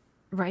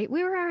 Right,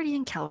 we were already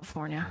in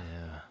California.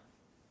 Yeah.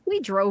 We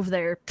drove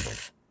there.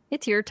 Pfft,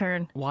 it's your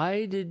turn.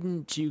 Why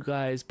didn't you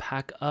guys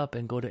pack up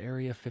and go to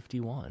Area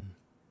 51?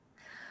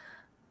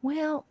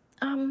 Well,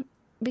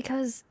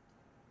 because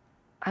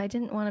I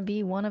didn't want to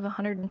be one of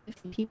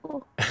 150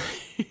 people.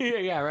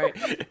 Yeah,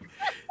 right.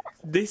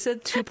 They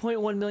said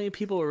 2.1 million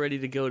people were ready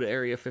to go to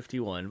Area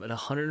 51, but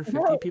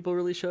 150 people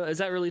really showed. Is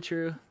that really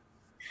true?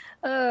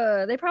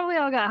 They probably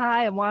all got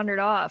high and wandered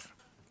off.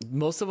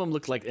 Most of them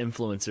looked like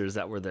influencers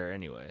that were there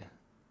anyway.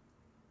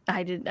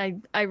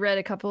 I read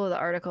a couple of the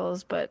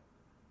articles, but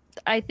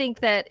I think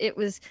that it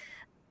was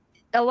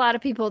a lot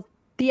of people.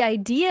 The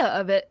idea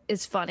of it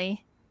is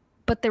funny,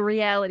 but the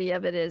reality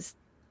of it is,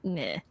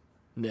 nah.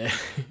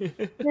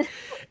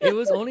 It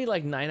was only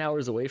like 9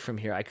 hours away from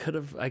here. I could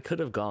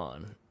have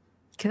gone.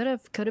 Could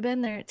have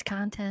been there. It's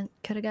content.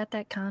 Could have got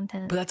that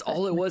content. But that's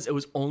all it was. It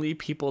was only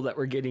people that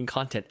were getting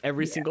content.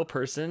 Every single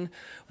person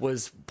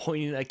was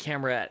pointing a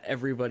camera at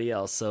everybody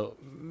else. So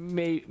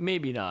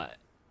maybe not.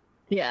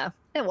 Yeah,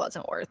 it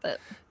wasn't worth it.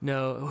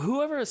 No,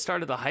 whoever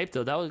started the hype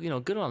though, that was,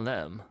 good on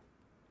them.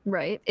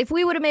 Right. If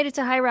we would have made it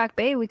to High Rock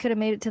Bay, we could have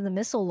made it to the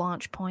missile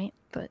launch point.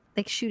 But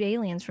they shoot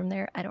aliens from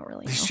there. I don't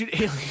really know. They shoot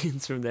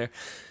aliens from there.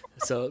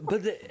 So,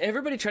 but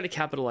everybody tried to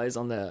capitalize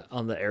on the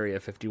Area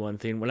 51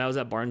 thing. When I was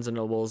at Barnes and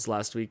Noble's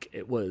last week,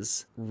 it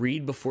was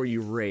read before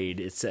you raid.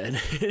 It said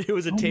it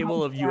was a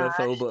table of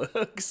UFO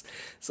books.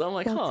 So I'm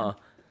like, huh.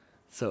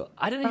 So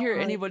I didn't hear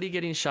anybody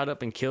getting shot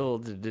up and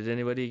killed. Did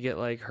anybody get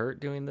like hurt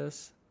doing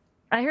this?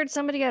 I heard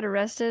somebody got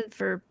arrested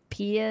for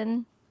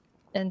peeing,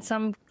 and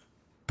some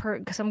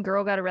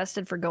girl got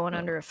arrested for going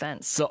under a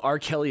fence. So R.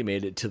 Kelly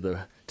made it to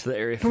the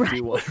Area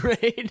 51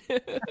 raid.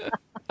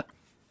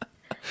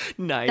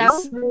 Nice. That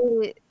was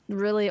really,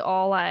 really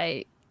all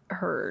I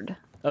heard.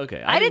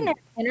 Okay. I didn't have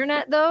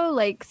internet though,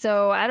 like,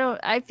 so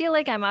I feel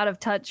like I'm out of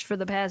touch for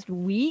the past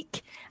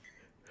week.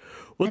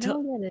 Well,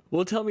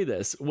 tell me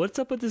this. What's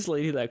up with this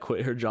lady that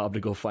quit her job to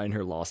go find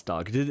her lost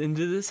dog? Did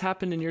this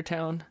happen in your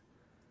town?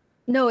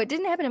 No, it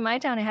didn't happen in my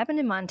town. It happened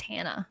in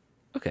Montana.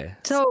 Okay.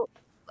 So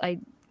I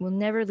will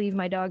never leave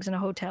my dogs in a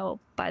hotel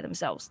by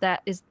themselves.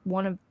 That is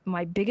one of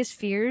my biggest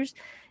fears,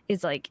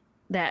 is like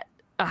that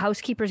a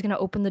housekeeper is going to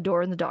open the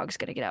door and the dog's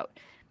going to get out.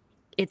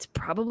 It's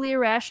probably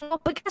irrational,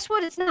 but guess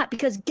what? It's not,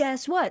 because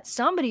guess what?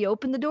 Somebody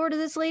opened the door to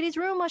this lady's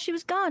room while she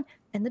was gone,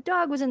 and the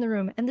dog was in the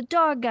room, and the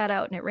dog got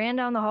out, and it ran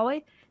down the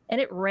hallway, and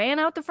it ran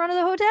out the front of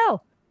the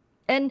hotel.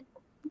 And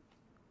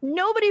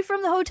nobody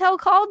from the hotel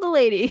called the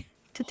lady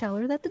to tell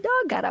her that the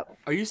dog got out.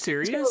 Are you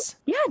serious? So,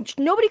 yeah,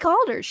 nobody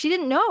called her. She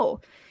didn't know.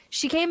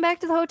 She came back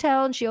to the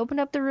hotel, and she opened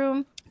up the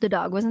room. The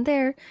dog wasn't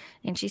there,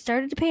 and she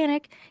started to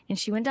panic, and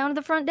she went down to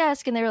the front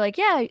desk, and they were like,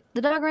 yeah,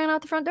 the dog ran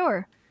out the front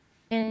door,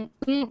 and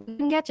we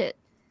didn't catch it.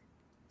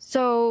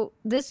 So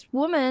this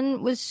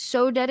woman was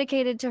so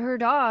dedicated to her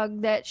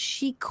dog that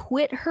she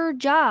quit her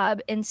job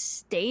and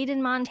stayed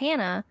in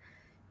Montana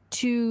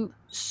to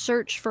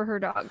search for her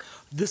dog.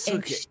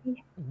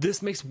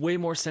 This makes way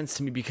more sense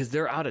to me because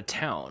they're out of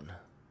town.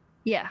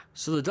 Yeah.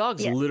 So the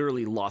dog's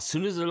literally lost. As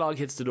soon as the dog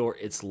hits the door,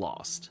 it's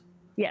lost.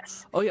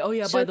 Yes. Oh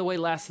yeah. So, by the way,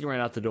 Lassie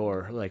ran out the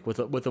door like with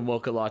a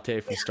mocha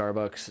latte from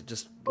Starbucks,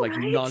 just like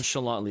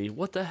nonchalantly.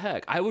 What the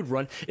heck? I would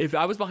run if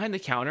I was behind the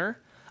counter.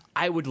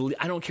 I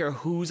don't care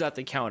who's at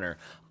the counter.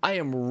 I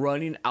am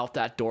running out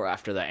that door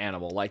after the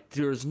animal. Like,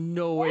 there's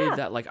no way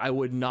that, like, I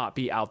would not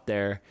be out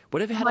there.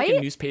 What if it had, like, a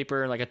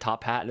newspaper and, like, a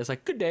top hat, and it's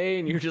like, good day,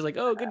 and you're just like,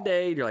 oh, good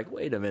day, and you're like,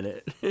 wait a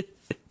minute.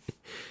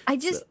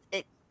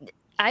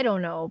 I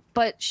don't know,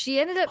 but she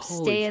ended up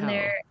staying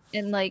there,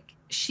 and, like,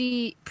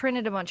 she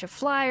printed a bunch of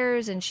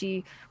flyers, and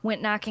she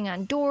went knocking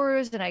on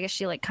doors, and I guess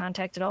she, like,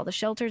 contacted all the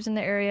shelters in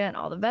the area and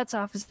all the vets'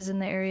 offices in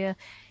the area.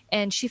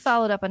 And she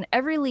followed up on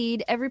every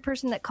lead, every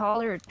person that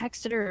called her or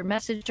texted her or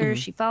messaged her,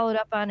 she followed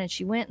up on, and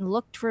she went and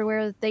looked for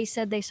where they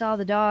said they saw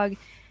the dog.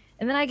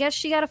 And then I guess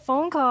she got a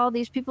phone call.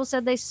 These people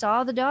said they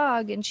saw the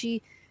dog, and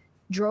she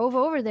drove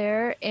over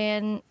there,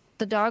 and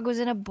the dog was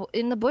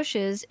in the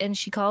bushes, and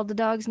she called the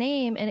dog's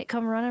name, and it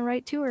come running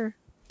right to her.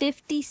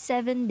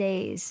 57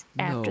 days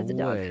after the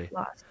dog got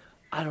lost.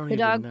 The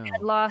dog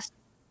had lost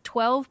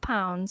 12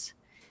 pounds,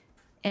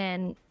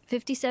 and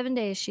 57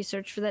 days she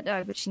searched for that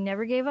dog, but she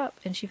never gave up,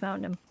 and she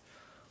found him.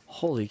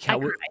 Holy cow.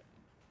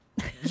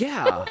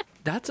 Yeah,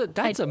 that's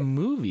a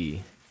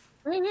movie.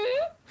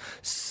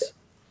 Mm-hmm.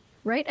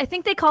 Right? I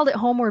think they called it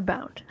Homeward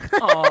Bound.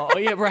 Oh,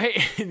 yeah, right.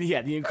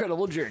 Yeah, The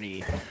Incredible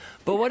Journey.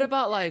 But what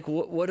about, like,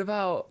 what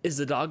about, is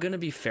the dog going to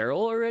be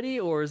feral already,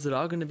 or is the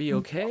dog going to be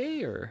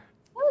okay, or?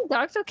 Oh,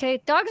 dog's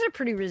okay. Dogs are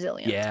pretty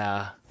resilient.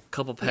 Yeah. A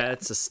couple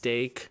pets, a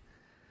steak.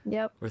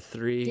 Yep. Or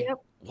 3.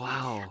 Yep.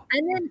 Wow.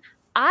 And then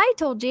I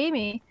told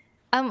Jamie,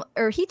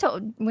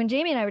 when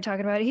Jamie and I were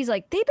talking about it, he's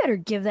like, they better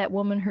give that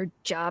woman her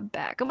job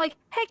back. I'm like,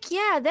 heck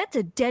yeah, that's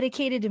a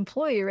dedicated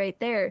employee right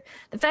there.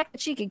 The fact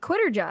that she could quit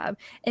her job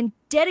and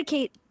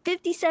dedicate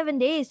 57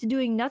 days to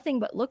doing nothing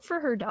but look for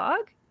her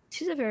dog,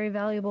 she's a very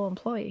valuable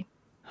employee.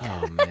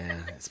 Oh,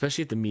 man.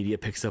 Especially if the media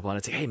picks up on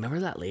it. Say, hey, remember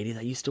that lady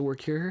that used to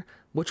work here?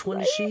 Which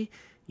one is she?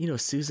 You know,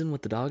 Susan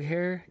with the dog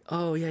hair?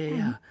 Oh,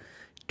 yeah.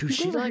 Dude,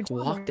 she, like,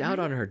 walked out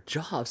on her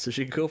job so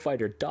she could go find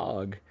her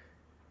dog.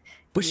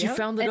 But she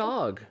found the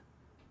dog.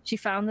 She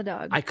found the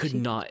dog. I could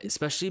not,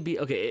 especially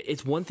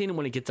it's one thing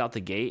when it gets out the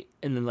gate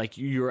and then like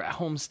you're at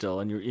home still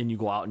and you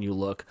go out and you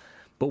look,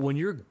 but when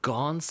you're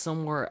gone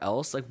somewhere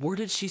else, like where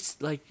did she,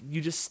 like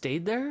you just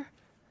stayed there?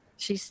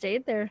 She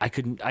stayed there. I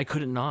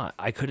couldn't not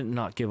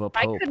give up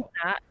hope. I could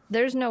not.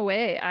 There's no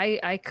way.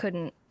 I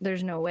couldn't.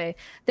 There's no way.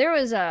 There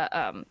was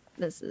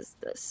this is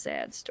the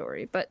sad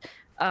story, but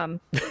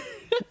there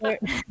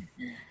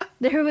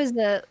was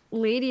a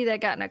lady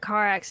that got in a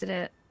car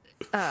accident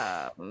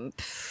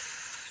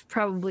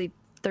probably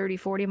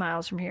 30-40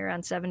 miles from here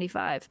on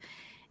 75,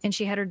 and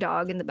she had her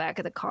dog in the back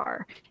of the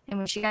car. And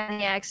when she got in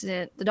the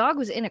accident, the dog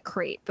was in a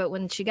crate, but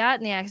when she got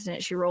in the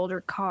accident, she rolled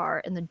her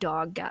car and the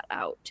dog got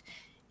out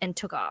and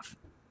took off.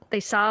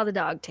 They saw the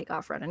dog take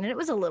off running, and it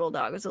was a little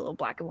dog. It was a little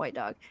black and white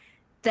dog.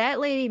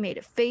 That lady made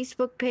a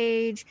Facebook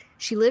page.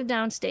 She lived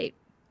downstate,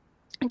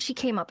 and she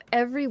came up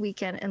every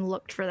weekend and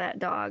looked for that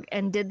dog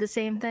and did the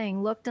same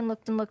thing. Looked and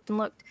looked and looked and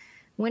looked.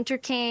 Winter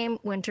came,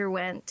 winter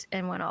went,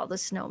 and when all the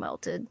snow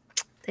melted,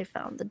 they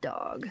found the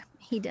dog.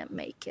 He didn't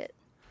make it.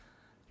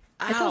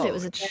 I thought it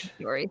was a sad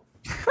story.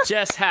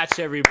 Jess Hatch,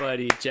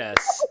 everybody.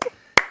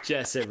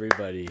 Jess,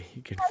 everybody.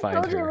 You can find her.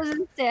 I told you it was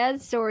a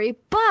sad story,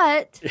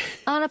 but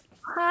on a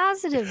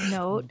positive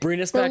note, bring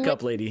us back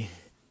up, lady.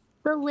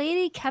 The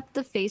lady kept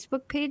the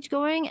Facebook page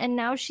going, and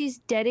now she's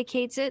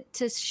dedicates it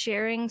to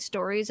sharing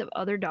stories of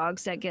other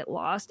dogs that get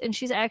lost. And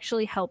she's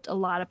actually helped a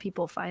lot of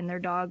people find their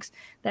dogs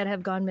that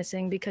have gone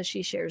missing because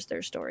she shares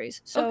their stories.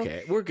 So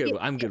okay, we're good.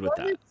 I'm good with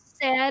that.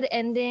 Sad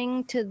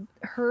ending to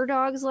her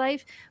dog's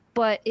life,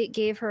 but it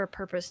gave her a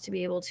purpose to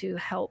be able to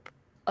help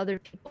other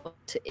people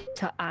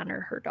to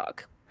honor her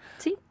dog.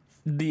 See?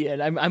 The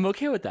end. I'm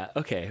okay with that.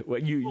 Okay, well,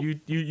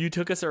 you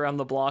took us around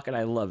the block, and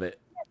I love it.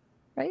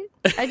 Right?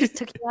 I just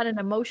took you on an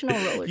emotional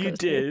roller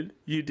coaster.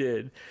 You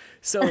did.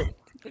 So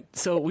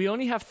we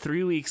only have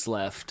 3 weeks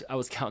left. I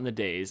was counting the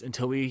days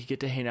until we get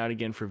to hang out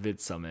again for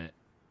Vid Summit.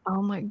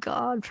 Oh my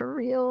God, for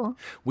real.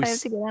 We I have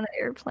to get on an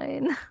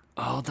airplane.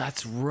 Oh,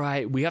 that's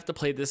right. We have to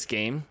play this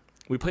game.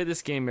 We play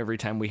this game every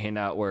time we hang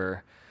out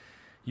where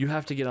you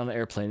have to get on the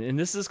airplane. And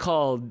this is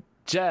called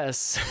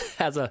Jess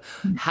has a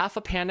half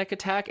a panic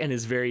attack and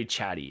is very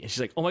chatty. And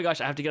she's like, oh my gosh,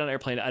 I have to get on an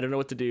airplane. I don't know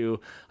what to do.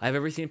 I have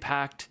everything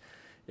packed.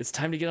 It's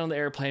time to get on the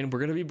airplane. We're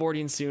going to be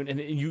boarding soon. And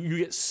you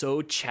get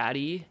so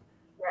chatty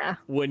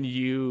when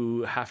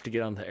you have to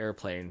get on the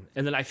airplane.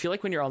 And then I feel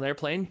like when you're on the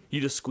airplane,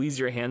 you just squeeze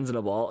your hands in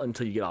a ball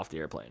until you get off the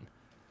airplane.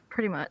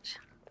 Pretty much.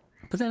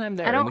 But then I'm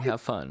there and we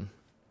have fun.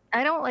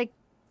 I don't like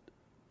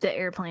the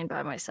airplane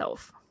by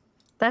myself.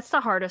 That's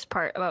the hardest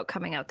part about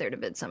coming out there to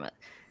Vid Summit.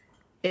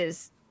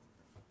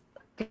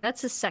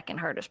 That's the second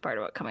hardest part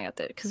about coming out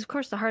there. Because, of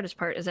course, the hardest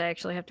part is I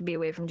actually have to be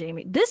away from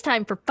Jamie. This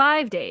time for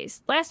 5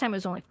 days. Last time it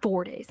was only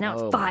 4 days. Now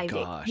it's 5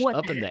 days. What?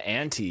 Up in the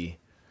ante.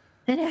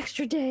 An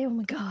extra day. Oh,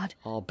 my God.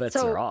 All bets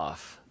are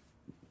off.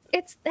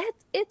 It's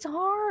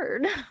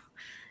hard.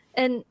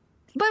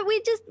 But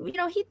we just,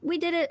 we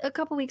did it a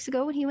couple weeks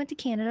ago when he went to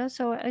Canada.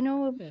 So I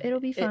know it'll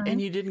be fun. And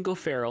you didn't go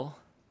feral.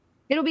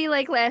 It'll be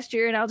like last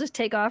year, and I'll just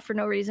take off for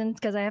no reason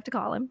because I have to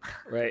call him.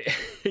 Right.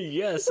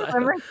 Yes.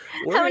 Remember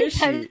where is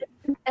she?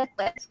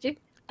 Last year?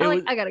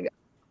 I gotta go.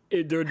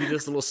 There would be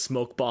this little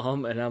smoke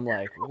bomb, and I'm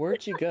like,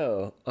 where'd you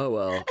go? Oh,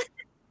 well,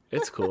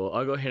 it's cool.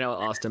 I'll go hang out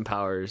with Austin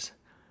Powers.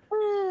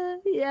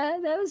 Yeah,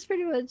 that was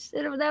pretty much,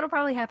 that'll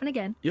probably happen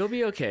again. You'll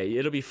be okay.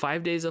 It'll be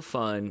 5 days of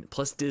fun,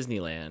 plus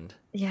Disneyland.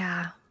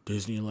 Yeah.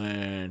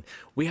 Disneyland.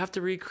 We have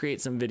to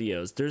recreate some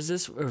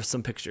videos.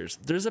 Some pictures.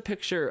 There's a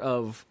picture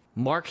of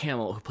Mark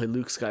Hamill, who played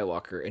Luke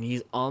Skywalker, and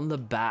he's on the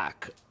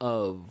back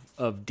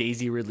of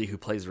Daisy Ridley, who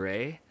plays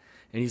Rey,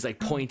 and he's like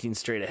pointing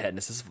straight ahead. And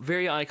it's this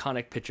very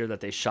iconic picture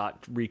that they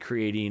shot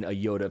recreating a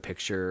Yoda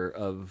picture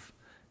of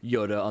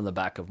Yoda on the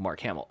back of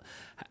Mark Hamill.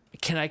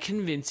 Can I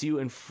convince you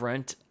in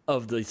front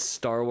of the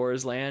Star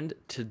Wars land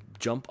to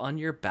jump on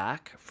your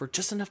back for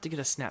just enough to get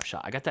a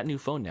snapshot? I got that new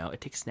phone now. It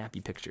takes snappy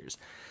pictures.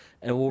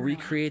 And we'll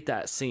recreate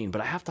that scene,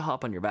 but I have to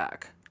hop on your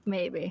back.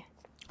 Maybe.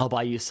 I'll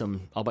buy you a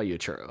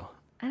churro.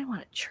 I don't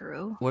want a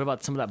churro. What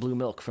about some of that blue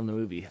milk from the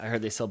movie? I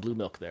heard they sell blue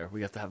milk there.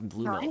 We have to have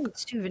blue milk. I need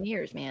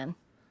souvenirs, man.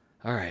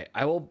 All right.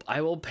 I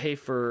will pay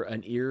for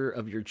an ear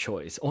of your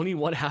choice. Only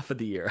one half of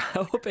the ear. I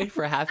will pay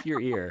for half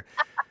your ear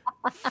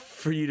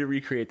for you to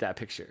recreate that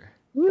picture.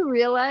 You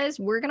realize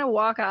we're going to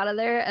walk out of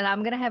there and I'm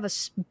going to have a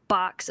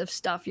box of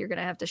stuff you're going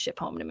to have to ship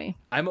home to me.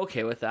 I'm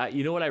okay with that.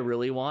 You know what I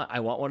really want? I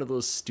want one of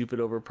those stupid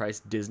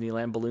overpriced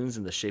Disneyland balloons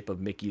in the shape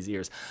of Mickey's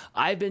ears.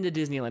 I've been to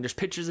Disneyland. There's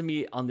pictures of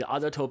me on the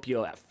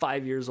Autotopia at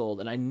 5 years old,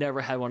 and I never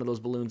had one of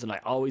those balloons, and I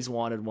always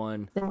wanted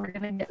one. Then we're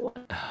going to get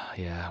one.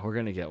 Yeah, we're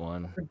going to get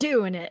one. We're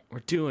doing it. We're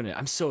doing it.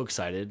 I'm so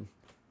excited.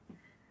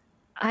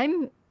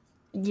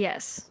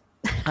 Yes.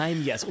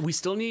 Yes. We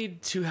still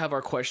need to have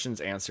our questions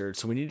answered,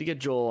 so we need to get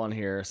Joel on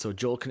here so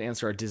Joel can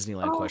answer our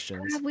Disneyland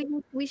questions.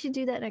 God, we should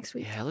do that next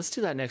week. Yeah, let's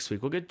do that next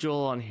week. We'll get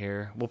Joel on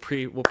here. We'll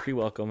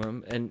pre-welcome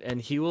him,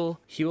 and he will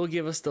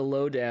give us the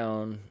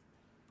lowdown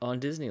on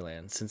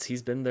Disneyland, since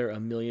he's been there a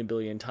million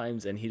billion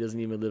times and he doesn't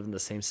even live in the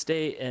same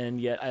state, and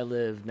yet I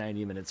live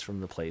 90 minutes from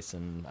the place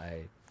and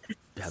I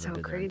haven't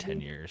been there in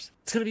 10 years.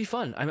 It's gonna be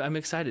fun. I'm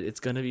excited.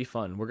 It's gonna be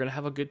fun. We're gonna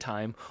have a good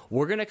time.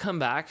 We're gonna come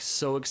back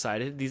so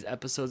excited. These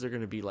episodes are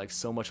gonna be like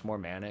so much more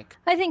manic.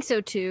 I think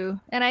so too,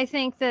 and I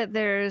think that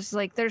there's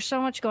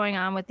so much going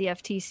on with the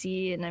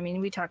FTC, and I mean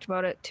we talked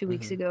about it 2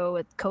 weeks ago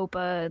with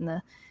COPA and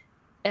the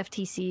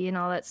FTC and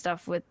all that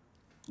stuff with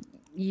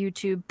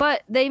YouTube,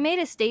 but they made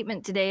a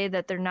statement today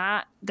that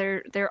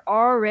they're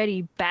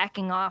already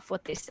backing off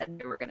what they said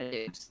they were gonna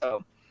do.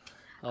 So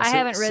I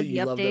haven't read the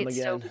updates.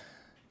 So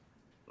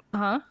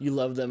You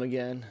love them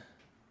again?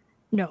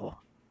 No,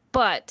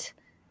 but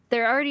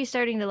they're already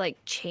starting to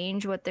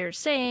change what they're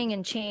saying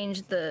and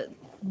change the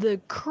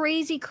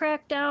crazy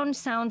crackdown.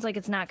 Sounds like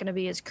it's not going to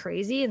be as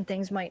crazy and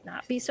things might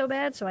not be so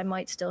bad. So I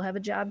might still have a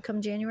job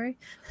come January.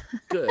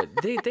 Good.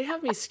 They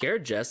have me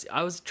scared, Jess.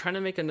 I was trying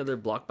to make another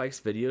Block Bikes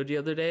video the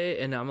other day,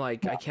 and I'm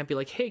like, I can't be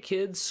like, hey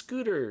kids,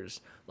 scooters.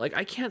 Like,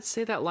 I can't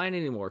say that line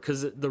anymore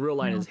because the real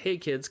line is, hey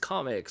kids,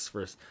 comics.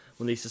 First,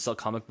 when they used to sell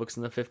comic books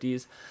in the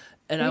 50s.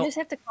 And you just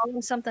have to call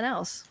them something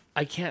else.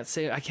 I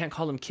can't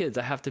call them kids.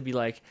 I have to be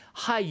like,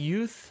 hi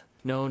youth.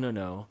 No.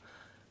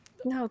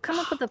 No, come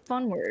up with a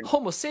fun word.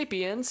 Homo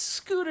sapiens,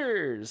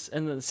 scooters.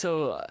 And then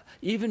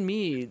even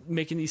me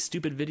making these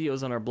stupid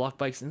videos on our Block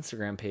Bikes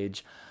Instagram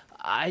page,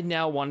 I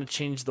now want to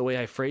change the way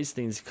I phrase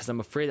things because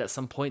I'm afraid at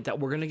some point that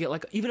we're going to get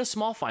even a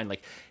small fine.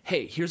 Like,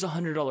 hey, here's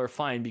 $100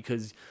 fine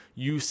because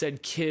you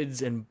said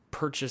kids and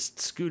purchased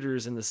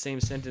scooters in the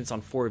same sentence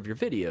on 4 of your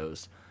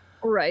videos.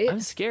 Right. I'm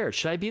scared.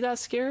 Should I be that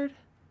scared?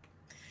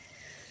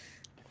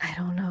 I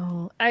don't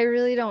know. I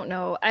really don't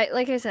know.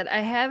 Like I said, I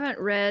haven't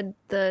read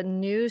the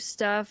new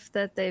stuff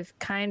that they've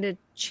kind of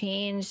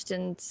changed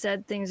and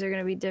said things are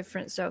going to be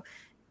different. So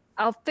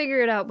I'll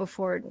figure it out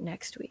before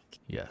next week.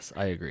 Yes,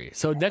 I agree.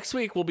 So next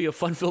week will be a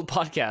fun-filled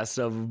podcast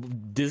of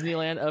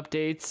Disneyland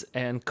updates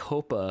and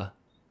COPA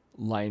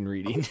line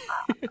reading.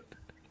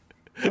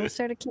 Don't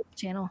start a kids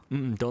channel.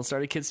 Don't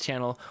start a kids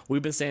channel.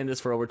 We've been saying this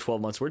for over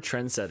 12 months. We're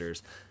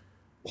trendsetters.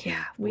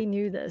 Yeah, we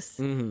knew this.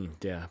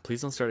 Yeah,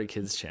 please don't start a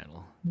kids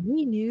channel.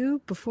 We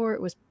knew before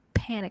it was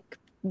panic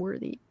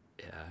worthy.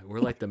 Yeah, we're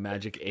like the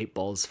magic 8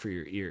 balls for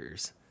your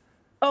ears.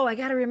 Oh, I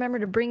gotta remember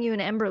to bring you an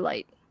Ember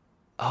Light.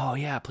 Oh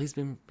yeah, please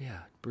bring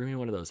me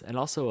one of those. And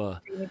also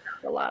We got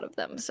a lot of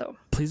them, so.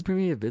 please bring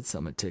me a Vid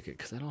Summit ticket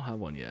because I don't have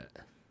one yet.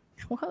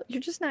 Well,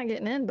 you're just not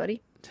getting in,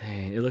 buddy.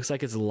 Dang, it looks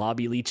like it's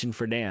lobby leeching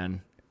for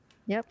Dan.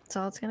 Yep, that's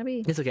all it's gonna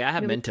be. It's okay, I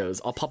have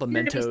Mentos. I'll pop a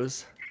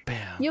Mentos.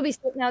 Bam. You'll be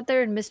sitting out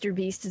there, and Mr.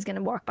 Beast is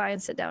gonna walk by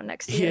and sit down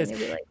next to you, Yes. and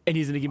you'll be like, And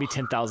he's gonna give me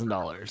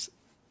 $10,000.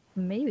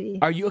 maybe.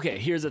 Are you okay?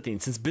 Here's the thing.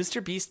 Since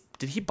Mr. Beast,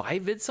 did he buy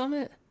Vid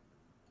Summit?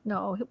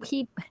 No,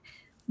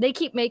 they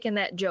keep making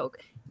that joke.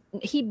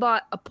 He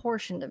bought a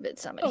portion of it.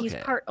 Summit. He's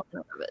Okay. part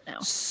owner of it now.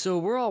 So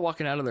we're all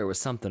walking out of there with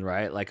something,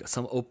 right? Like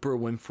some Oprah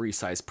Winfrey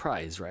size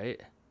prize,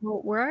 right? Well,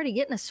 we're already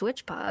getting a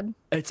Switch pod.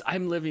 It's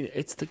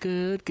the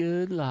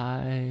good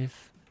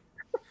life.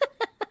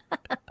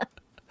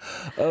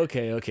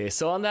 Okay.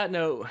 So on that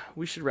note,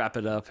 we should wrap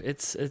it up.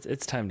 It's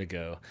time to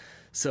go.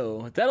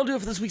 So that'll do it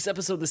for this week's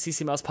episode of the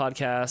CC Mouse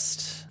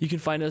Podcast. You can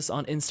find us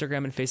on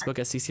Instagram and Facebook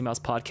at CC Mouse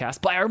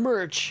Podcast. Buy our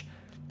merch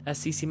at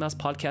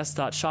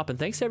ccmousepodcast.shop. And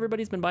thanks to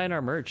everybody who's been buying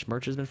our merch.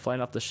 Merch has been flying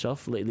off the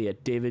shelf lately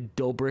at David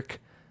Dobrik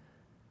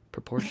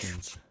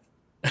proportions.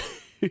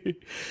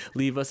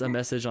 Leave us a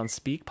message on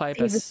SpeakPipe.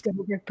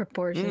 David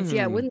proportions.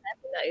 Yeah, wouldn't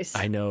that be nice?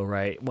 I know,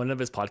 right? One of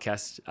his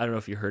podcasts, I don't know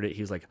if you heard it,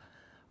 he was like,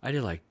 I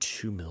did like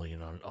 2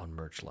 million on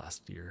merch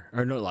last year.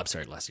 Or no, I'm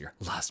sorry,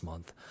 last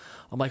month.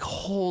 I'm like,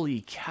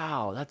 holy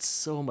cow, that's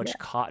so much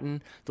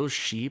cotton. Those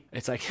sheep,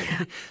 it's like,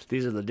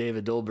 these are the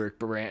David Dobrik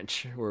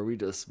branch where we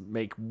just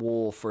make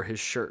wool for his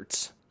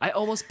shirts. I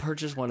almost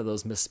purchased one of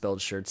those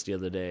misspelled shirts the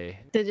other day.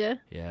 Did you?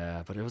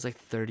 Yeah, but it was like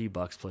 $30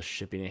 plus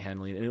shipping and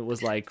handling. And it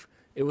was like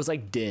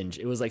dinge.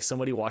 It was like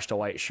somebody washed a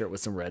white shirt with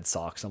some red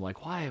socks. I'm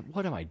like, why?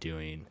 What am I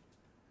doing?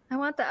 I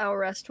want the I'll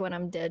Rest When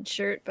I'm Dead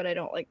shirt, but I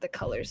don't like the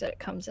colors that it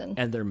comes in.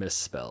 And they're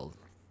misspelled.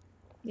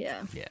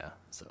 Yeah. Yeah.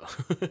 So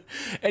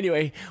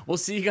anyway, we'll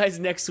see you guys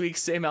next week.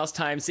 Same mouse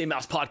time, same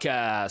mouse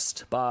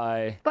podcast.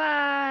 Bye.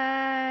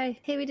 Bye.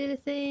 Hey, we did a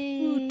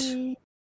thing. Woot.